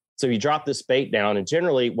you drop this bait down, and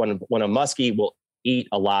generally when a muskie will eat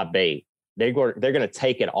a live bait, they're going to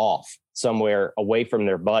take it off somewhere away from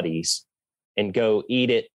their buddies and go eat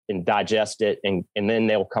it and digest it, and then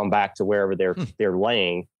they'll come back to wherever they're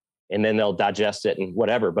laying, and then they'll digest it and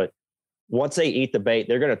whatever. But once they eat the bait,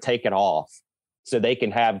 they're going to take it off so they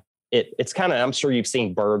can have it. It's kind of, I'm sure you've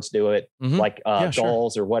seen birds do it, like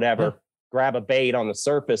gulls or whatever. Grab a bait on the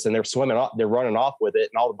surface and they're swimming off, they're running off with it,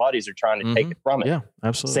 and all the buddies are trying to take it from it. Yeah,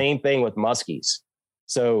 absolutely. Same thing with muskies.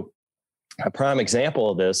 So a prime example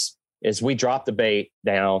of this is we dropped the bait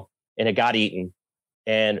down and it got eaten,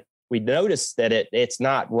 and we noticed that it's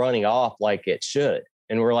not running off like it should.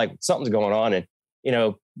 And we're like, something's going on. And,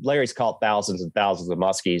 Larry's caught thousands and thousands of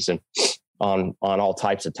muskies and on all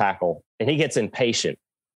types of tackle. And he gets impatient,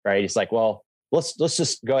 right? He's like, well, let's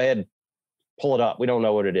just go ahead and pull it up. We don't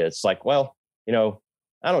know what it is. It's like, well, I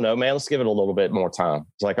don't know, man, let's give it a little bit more time.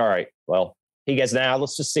 It's like, all right, well, he gets, now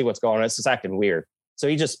let's just see what's going on. It's just acting weird. So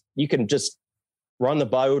you can just run the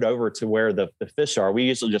boat over to where the fish are. We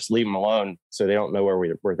usually just leave them alone so they don't know where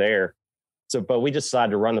we're there. So, but we just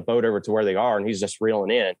decided to run the boat over to where they are, and he's just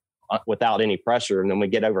reeling in without any pressure. And then we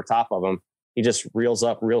get over top of him. He just reels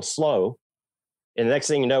up real slow. And the next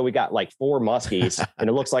thing you know, we got like 4 muskies, and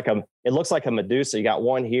it looks like a Medusa. You got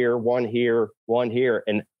one here, one here, one here.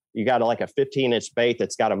 And you got like a 15-inch bait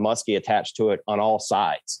that's got a muskie attached to it on all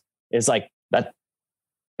sides. It's like that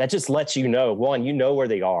just lets you know, one, where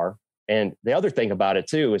they are. And the other thing about it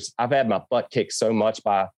too is I've had my butt kicked so much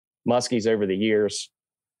by muskies over the years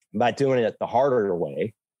by doing it the harder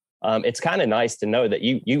way. It's kind of nice to know that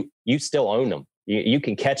you still own them. You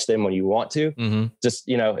can catch them when you want to. Just,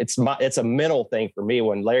 it's a mental thing for me.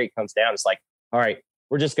 When Larry comes down, it's like, all right,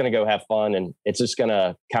 we're just going to go have fun. And it's just going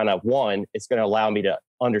to kind of, it's going to allow me to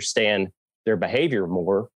understand their behavior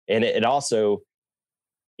more. And it also,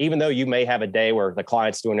 even though you may have a day where the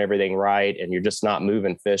client's doing everything right and you're just not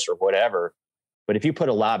moving fish or whatever, but if you put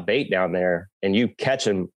a live bait down there and you catch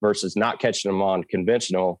them versus not catching them on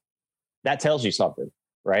conventional, that tells you something,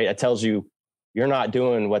 right? It tells you you're not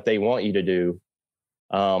doing what they want you to do.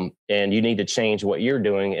 And you need to change what you're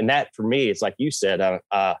doing. And that, for me, it's like you said,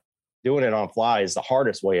 doing it on fly is the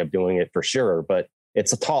hardest way of doing it for sure. But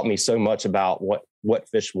it's taught me so much about what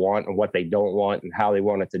fish want and what they don't want and how they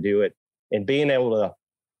want it to do it. And being able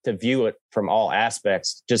to view it from all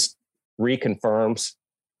aspects just reconfirms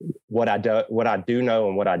what I do know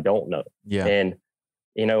and what I don't know. Yeah. And,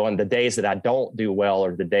 on the days that I don't do well,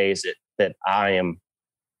 or the days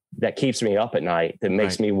that keeps me up at night, that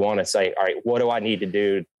makes me want to say, all right, what do I need to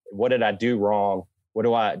do? What did I do wrong? What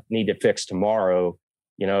do I need to fix tomorrow?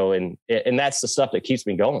 And that's the stuff that keeps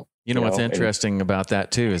me going. What's interesting about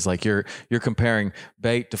that too is like you're comparing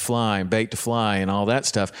bait to fly and all that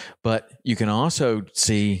stuff, but you can also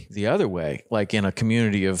see the other way, like in a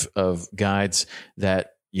community of guides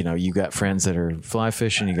that, you got friends that are fly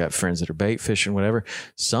fishing, you got friends that are bait fishing, whatever.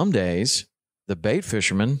 Some days the bait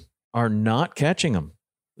fishermen are not catching them,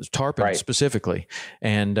 tarpon specifically,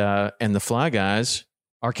 and the fly guys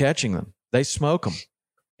are catching them. They smoke them.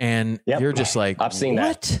 And you're just like, I've seen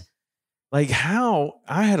what? That. Like how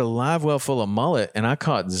I had a live well full of mullet and I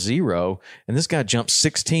caught 0, and this guy jumped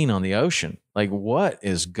 16 on the ocean. Like, what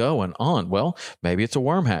is going on? Well, maybe it's a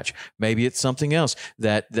worm hatch. Maybe it's something else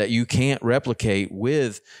that you can't replicate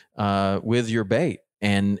with your bait.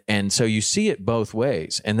 And so you see it both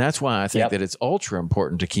ways. And that's why I think that it's ultra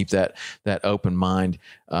important to keep that open mind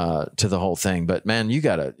to the whole thing. But man, you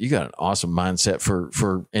got an awesome mindset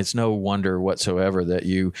for it's no wonder whatsoever that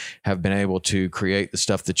you have been able to create the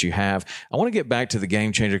stuff that you have. I want to get back to the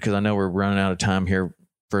Game Changer because I know we're running out of time here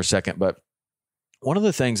for a second, but one of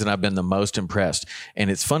the things that I've been the most impressed,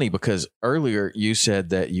 and it's funny because earlier you said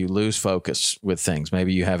that you lose focus with things.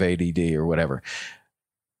 Maybe you have ADD or whatever.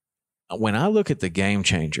 When I look at the Game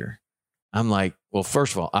Changer, I'm like, well,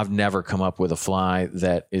 first of all, I've never come up with a fly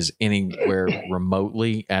that is anywhere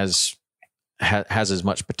remotely as has as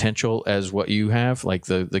much potential as what you have. Like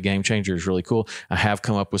the Game Changer is really cool. I have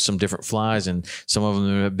come up with some different flies, and some of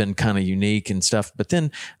them have been kind of unique and stuff, but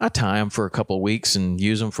then I tie them for a couple of weeks and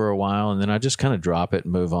use them for a while, and then I just kind of drop it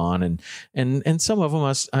and move on. And some of them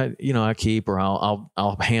I keep, or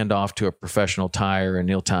I'll hand off to a professional tyer and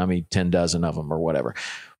he'll tie me 10 dozen of them or whatever.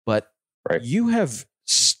 But you have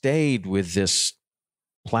stayed with this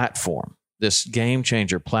platform, this Game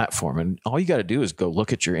Changer platform. And all you got to do is go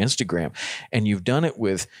look at your Instagram, and you've done it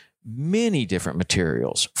with many different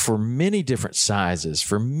materials for many different sizes,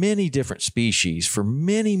 for many different species, for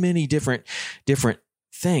many, many different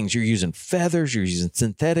things. You're using feathers, you're using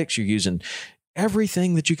synthetics, you're using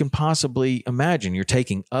everything that you can possibly imagine. You're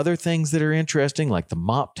taking other things that are interesting, like the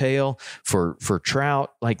mop tail for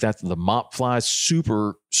trout, like that. The mop fly is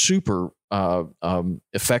super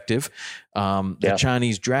effective. The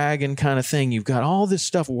Chinese dragon kind of thing. You've got all this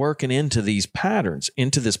stuff working into these patterns,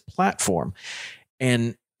 into this platform,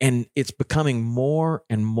 and it's becoming more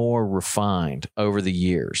and more refined over the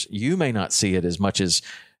years. You may not see it as much as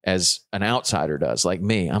an outsider does, like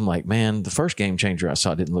me. I'm like, man, the first Game Changer I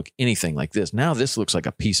saw didn't look anything like this. Now this looks like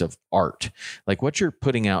a piece of art. Like what you're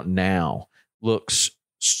putting out now looks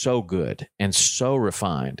so good and so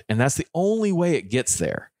refined. And that's the only way it gets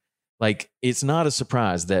there. Like, it's not a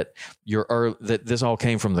surprise that that this all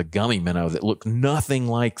came from the gummy minnow that looked nothing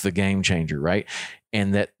like the Game Changer, right?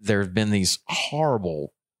 And that there have been these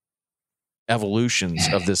horrible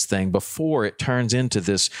evolutions of this thing before it turns into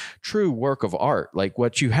this true work of art. Like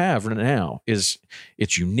what you have now it's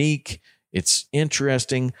unique, it's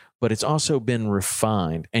interesting, but it's also been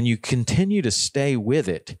refined, and you continue to stay with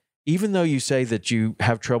it, even though you say that you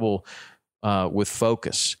have trouble with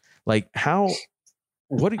focus. Like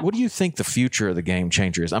what do you think the future of the Game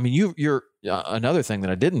Changer is? I mean, you're another thing that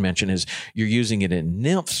I didn't mention is you're using it in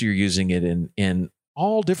nymphs, you're using it in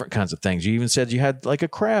all different kinds of things. You even said you had like a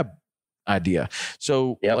crab idea.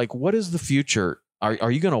 So like, what is the future?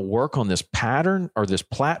 Are you going to work on this pattern or this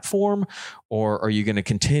platform, or are you going to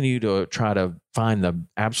continue to try to find the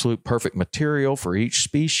absolute perfect material for each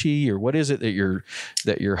species, or what is it that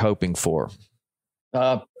you're hoping for?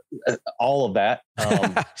 All of that.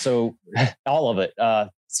 So all of it. I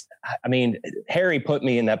mean, Harry put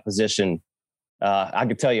me in that position. I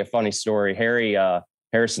could tell you a funny story.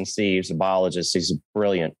 Harrison Steves, a biologist, he's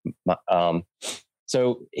brilliant. But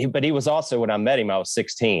he was also, when I met him, I was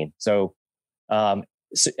 16. So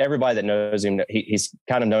everybody that knows him, he's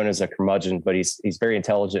kind of known as a curmudgeon, but he's very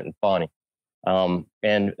intelligent and funny. And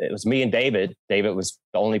it was me and David. David was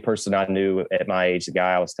the only person I knew at my age, the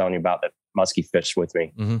guy I was telling you about that muskie fished with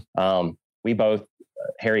me. Mm-hmm. We both,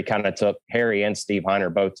 Harry and Steve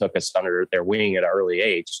Heiner both took us under their wing at an early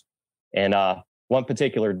age. And one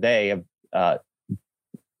particular day,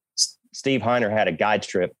 Steve Heiner had a guide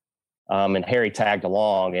trip, and Harry tagged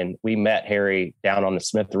along, and we met Harry down on the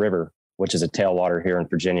Smith River, which is a tailwater here in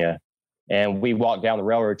Virginia. And we walked down the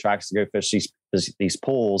railroad tracks to go fish these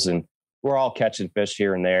pools, and we're all catching fish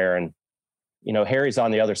here and there. And, you know, Harry's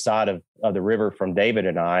on the other side of the river from David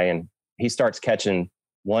and I, and he starts catching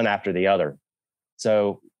one after the other.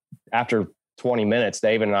 So after 20 minutes,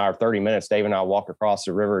 30 minutes, David and I walk across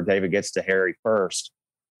the river. David gets to Harry first,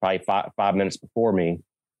 probably five minutes before me.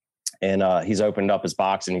 And he's opened up his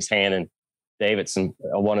box and he's handing David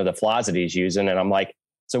one of the flies that he's using. And I'm like,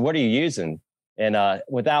 so what are you using? And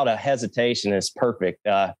without a hesitation, it's perfect.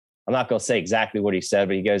 I'm not going to say exactly what he said,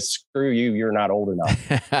 but he goes, "Screw you, you're not old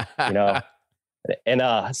enough." You know?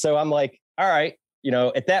 And so I'm like, all right. You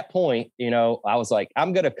know, at that point, you know, I was like,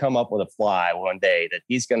 I'm going to come up with a fly one day that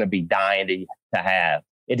he's going to be dying to have.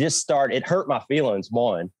 It hurt my feelings.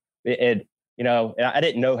 You know, and I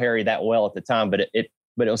didn't know Harry that well at the time, but it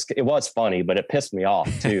was funny, but it pissed me off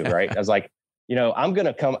too. Right. I was like, you know, I'm going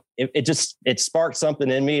to come, it sparked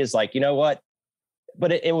something in me. Is like, you know what?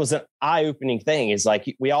 But it was an eye-opening thing. It's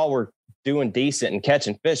like, we all were doing decent and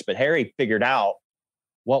catching fish, but Harry figured out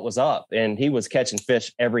what was up, and he was catching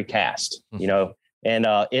fish every cast, you know, and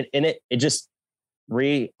it just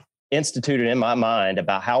reinstituted in my mind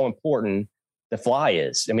about how important the fly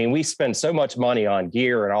is. I mean, we spend so much money on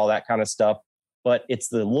gear and all that kind of stuff, but it's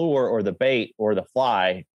the lure or the bait or the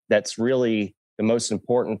fly that's really the most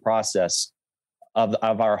important process of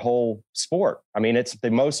our whole sport. I mean, it's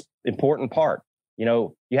the most important part. You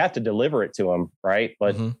know, you have to deliver it to them, right?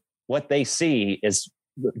 But what they see is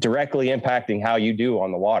directly impacting how you do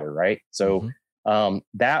on the water, right? So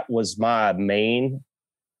that was my main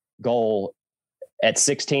goal at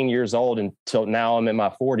 16 years old until now I'm in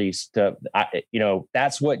my 40s. You know,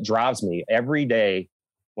 that's what drives me every day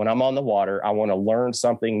when I'm on the water, I want to learn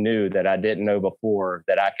something new that I didn't know before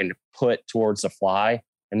that I can put towards the fly.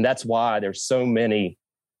 And that's why there's so many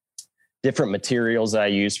different materials that I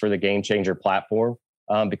use for the Game Changer platform,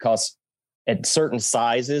 because at certain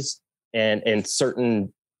sizes and in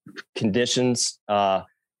certain conditions,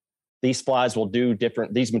 these flies will do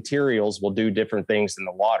different, these materials will do different things in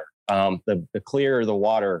the water. The clearer the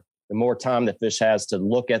water, the more time the fish has to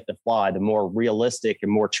look at the fly, the more realistic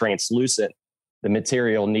and more translucent the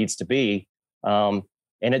material needs to be. And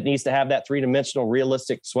it needs to have that three-dimensional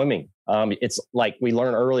realistic swimming. It's like we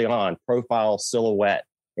learned early on, profile, silhouette,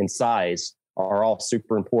 and size are all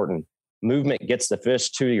super important. Movement gets the fish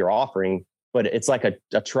to your offering, but it's like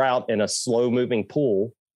a trout in a slow-moving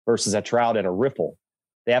pool versus a trout in a riffle.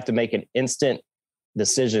 They have to make an instant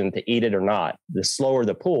decision to eat it or not. The slower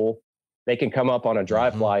the pool, they can come up on a dry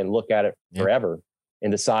fly and look at it forever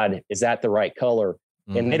and decide, is that the right color?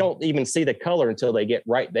 And they don't even see the color until they get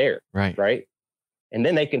right there. Right. And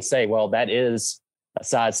then they can say, well, that is a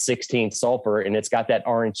size 16 sulfur and it's got that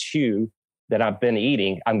orange hue that I've been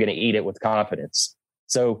eating. I'm going to eat it with confidence.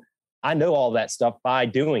 So I know all that stuff by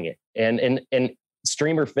doing it. And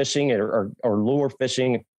streamer fishing or lure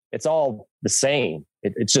fishing, it's all the same.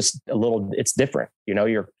 It's just a little, it's different. You know,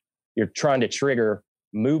 you're trying to trigger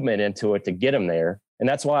movement into it to get them there. And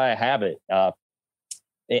that's why I have it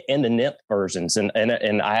in the nymph versions. And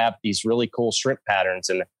I have these really cool shrimp patterns.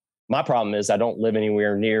 And my problem is I don't live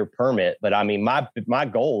anywhere near permit, but I mean, my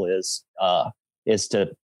goal is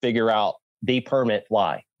to figure out the permit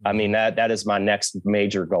fly. I mean, that is my next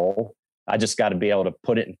major goal. I just got to be able to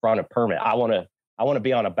put it in front of permit. I want to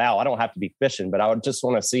be on a bow. I don't have to be fishing, but I would just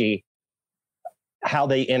want to see how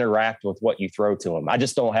they interact with what you throw to them. I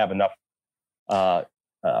just don't have enough, I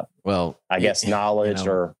guess, knowledge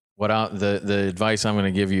or the advice I'm going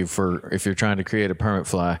to give you for if you're trying to create a permit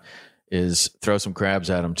fly is throw some crabs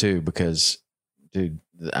at them too, because dude,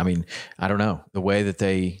 I mean, I don't know the way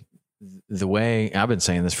I've been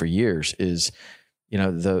saying this for years is, you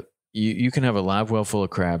know, you can have a live well full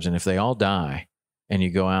of crabs, and if they all die and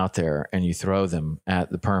you go out there and you throw them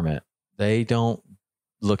at the permit, they don't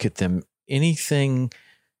look at them anything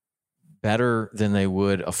better than they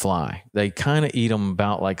would a fly. They kind of eat them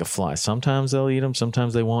about like a fly. Sometimes they'll eat them,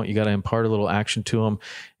 sometimes they won't. You got to impart a little action to them,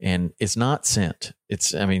 and it's not scent.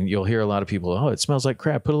 I mean, you'll hear a lot of people, oh, it smells like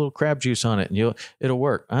crab. Put a little crab juice on it and it'll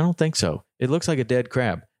work. I don't think so. It looks like a dead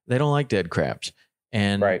crab. They don't like dead crabs.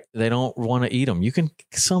 And they don't want to eat them. You can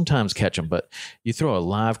sometimes catch them, but you throw a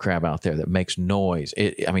live crab out there that makes noise.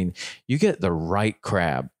 I mean, you get the right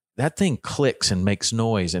crab. That thing clicks and makes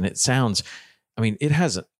noise, and it sounds, I mean, it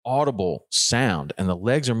has an audible sound, and the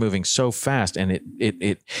legs are moving so fast, and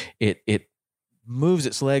it moves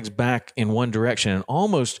its legs back in one direction and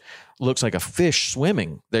almost looks like a fish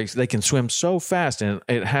swimming. They can swim so fast, and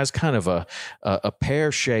it has kind of a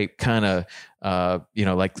pear shape kind of,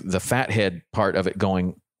 like the fat head part of it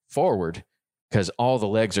going forward because all the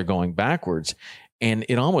legs are going backwards, and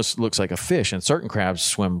it almost looks like a fish. And certain crabs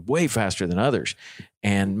swim way faster than others.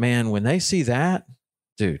 And man, when they see that,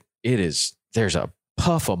 dude, there's a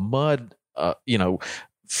puff of mud,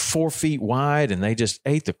 4 feet wide, and they just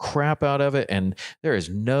ate the crap out of it. And there is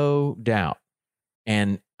no doubt.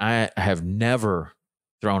 And I have never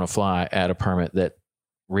thrown a fly at a permit that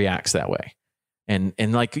reacts that way. And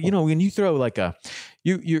like, you know, when you throw like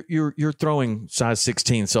you're throwing size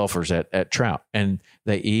 16 sulfurs at trout, and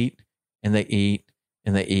they eat and they eat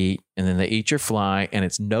and they eat, and then they eat your fly, and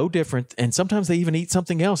it's no different. And sometimes they even eat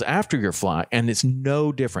something else after your fly, and it's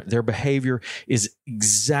no different. Their behavior is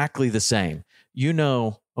exactly the same. You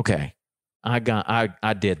know, okay, I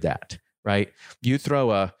did that, right? You throw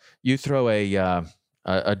a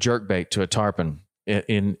jerkbait to a tarpon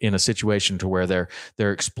in a situation to where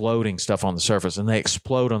they're exploding stuff on the surface, and they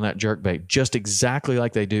explode on that jerkbait just exactly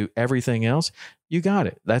like they do everything else. You got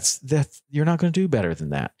it. That's you're not going to do better than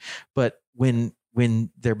that. But when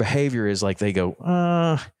their behavior is like they go,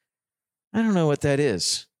 I don't know what that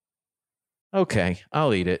is. Okay,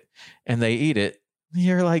 I'll eat it. And they eat it.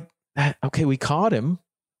 You're like, okay, we caught him,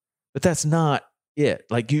 but that's not it.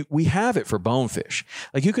 Like we have it for bonefish.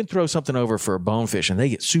 Like you can throw something over for a bonefish and they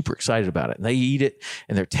get super excited about it, and they eat it,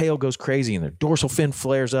 and their tail goes crazy, and their dorsal fin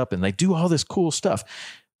flares up, and they do all this cool stuff.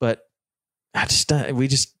 But I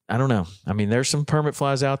don't know. I mean, there's some permit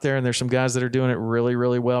flies out there, and there's some guys that are doing it really,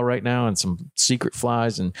 really well right now, and some secret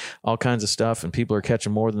flies and all kinds of stuff, and people are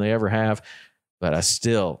catching more than they ever have. But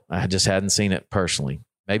I just hadn't seen it personally.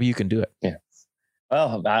 Maybe you can do it. Yeah.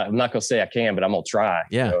 Well, I'm not going to say I can, but I'm going to try.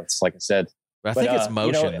 Yeah. It's like I said. But I think it's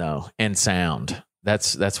motion though, and sound.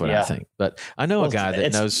 That's what I think. But I know a guy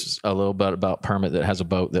that knows a little bit about permit that has a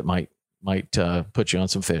boat that might might put you on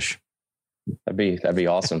some fish. That'd be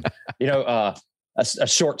awesome. A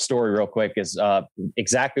short story real quick is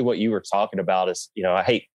exactly what you were talking about is,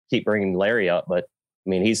 I keep bringing Larry up, but I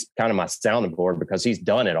mean, he's kind of my sounding board because he's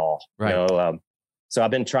done it all. Right. So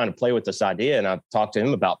I've been trying to play with this idea, and I've talked to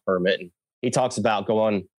him about permit, and he talks about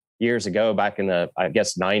going years ago back in the, I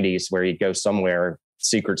guess, 90s, where he'd go somewhere,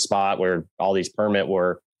 secret spot where all these permit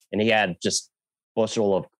were, and he had just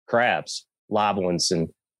bushel of crabs, live ones. And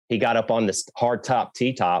he got up on this hard top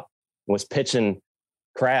T-top, was pitching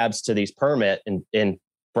crabs to these permit and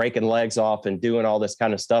breaking legs off and doing all this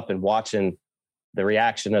kind of stuff and watching the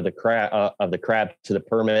reaction of the crab to the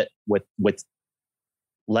permit with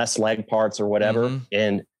less leg parts or whatever. Mm-hmm.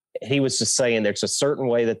 And he was just saying there's a certain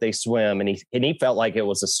way that they swim, and he felt like it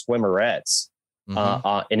was a swimmerettes.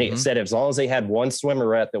 Mm-hmm. And he said as long as they had one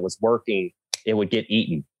swimmerette that was working, it would get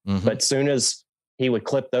eaten. Mm-hmm. But as soon as he would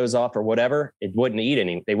clip those off or whatever, they wouldn't eat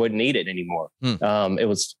it anymore. He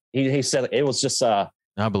said it was just I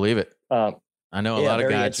believe it. I know a lot of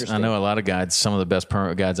guides. I know a lot of guides. Some of the best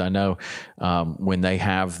permit guides I know, when they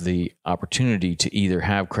have the opportunity to either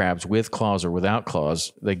have crabs with claws or without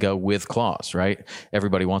claws, they go with claws. Right?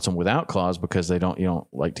 Everybody wants them without claws because you don't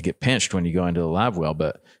like to get pinched when you go into the live well.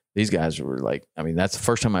 But these guys were like, I mean, that's the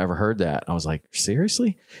first time I ever heard that. I was like,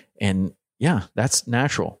 seriously? And yeah, that's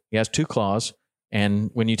natural. He has 2 claws, and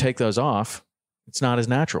when you take those off, it's not as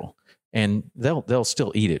natural, and they'll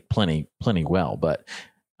still eat it plenty well, but.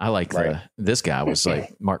 I like this guy was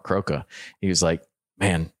like Mark Croca. He was like,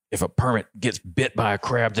 man, if a permit gets bit by a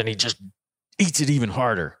crab, then he just eats it even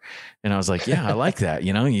harder. And I was like, yeah, I like that.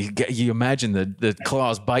 You imagine the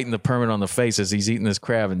claws biting the permit on the face as he's eating this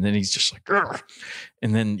crab. And then he's just like, "Grr."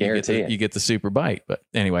 And then you get the super bite. But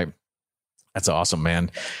anyway, that's awesome, man.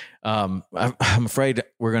 I'm afraid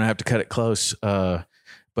we're going to have to cut it close.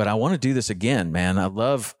 But I want to do this again, man. I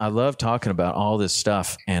love talking about all this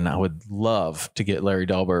stuff, and I would love to get Larry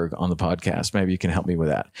Dahlberg on the podcast. Maybe you can help me with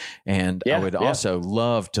that. And I would also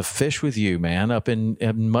love to fish with you, man, up in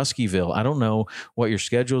Muskieville. I don't know what your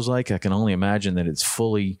schedule's like. I can only imagine that it's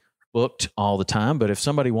fully booked all the time. But if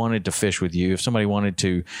somebody wanted to fish with you, if somebody wanted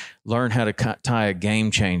to learn how to tie a game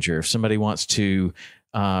changer, if somebody wants to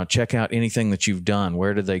check out anything that you've done,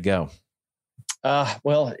 where do they go?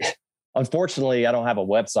 Well, unfortunately, I don't have a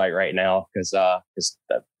website right now because I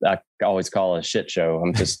always call it a shit show.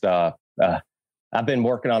 I'm just I've been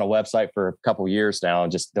working on a website for a couple of years now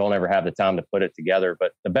and just don't ever have the time to put it together.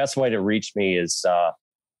 But the best way to reach me is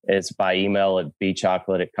by email at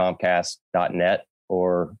bchocolate@comcast.net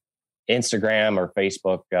or Instagram or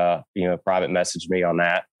Facebook. Private message me on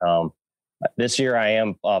that. This year I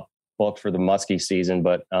am booked for the muskie season,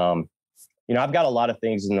 but I've got a lot of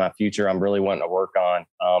things in my future I'm really wanting to work on.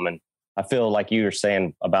 And I feel like you were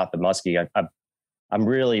saying about the muskie, I'm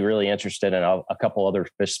really, really interested in a couple other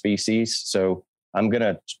fish species. So I'm going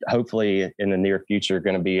to hopefully in the near future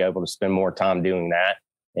going to be able to spend more time doing that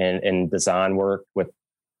and design work with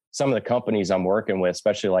some of the companies I'm working with,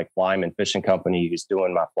 especially like Flyman Fishing Company, who's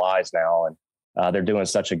doing my flies now. And they're doing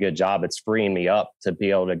such a good job. It's freeing me up to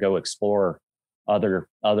be able to go explore other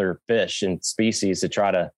fish and species to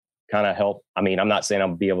try to kind of help. I mean, I'm not saying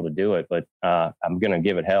I'll be able to do it, but I'm going to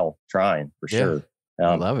give it hell trying for sure.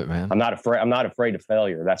 I love it, man. I'm not afraid of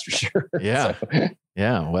failure. That's for sure. Yeah. So.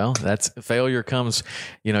 Yeah. Well, that's failure comes,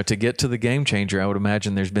 to get to the game changer. I would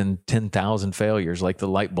imagine there's been 10,000 failures, like the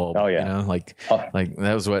light bulb. Oh yeah. Like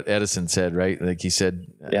that was what Edison said, right? Like he said,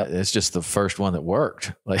 it's just the first one that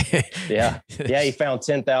worked. Like, yeah. He found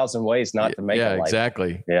 10,000 ways not to make it. Yeah,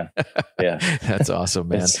 exactly. Yeah. That's awesome,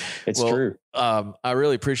 man. It's true. I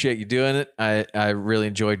really appreciate you doing it. I really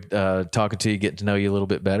enjoyed talking to you, getting to know you a little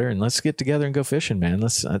bit better, and let's get together and go fishing, man.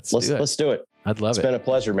 Let's do it. Let's do it. I'd love it. It's been a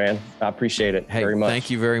pleasure, man. I appreciate it very much.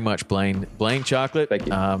 Thank you very much, Blaine. Blaine Chocolate. Thank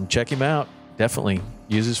you. Check him out. Definitely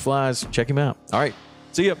use his flies. Check him out. All right.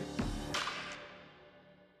 See ya.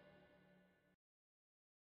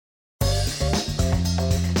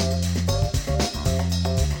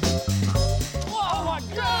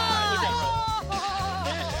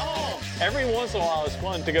 Every once in a while, it's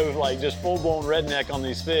fun to go like just full-blown redneck on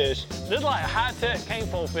these fish. This is like high-tech cane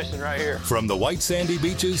pole fishing right here. From the white sandy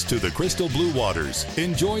beaches to the crystal blue waters,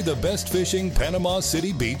 enjoy the best fishing Panama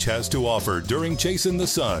City Beach has to offer during Chasing the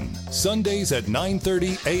Sun. Sundays at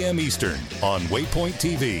 9:30 a.m. Eastern on Waypoint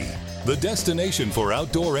TV, the destination for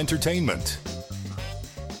outdoor entertainment.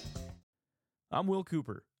 I'm Will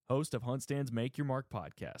Cooper, host of HuntStand's Make Your Mark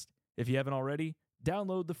podcast. If you haven't already,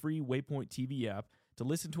 download the free Waypoint TV app to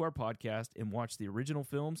listen to our podcast and watch the original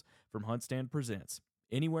films from HuntStand Presents,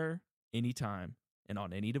 anywhere, anytime, and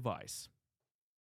on any device.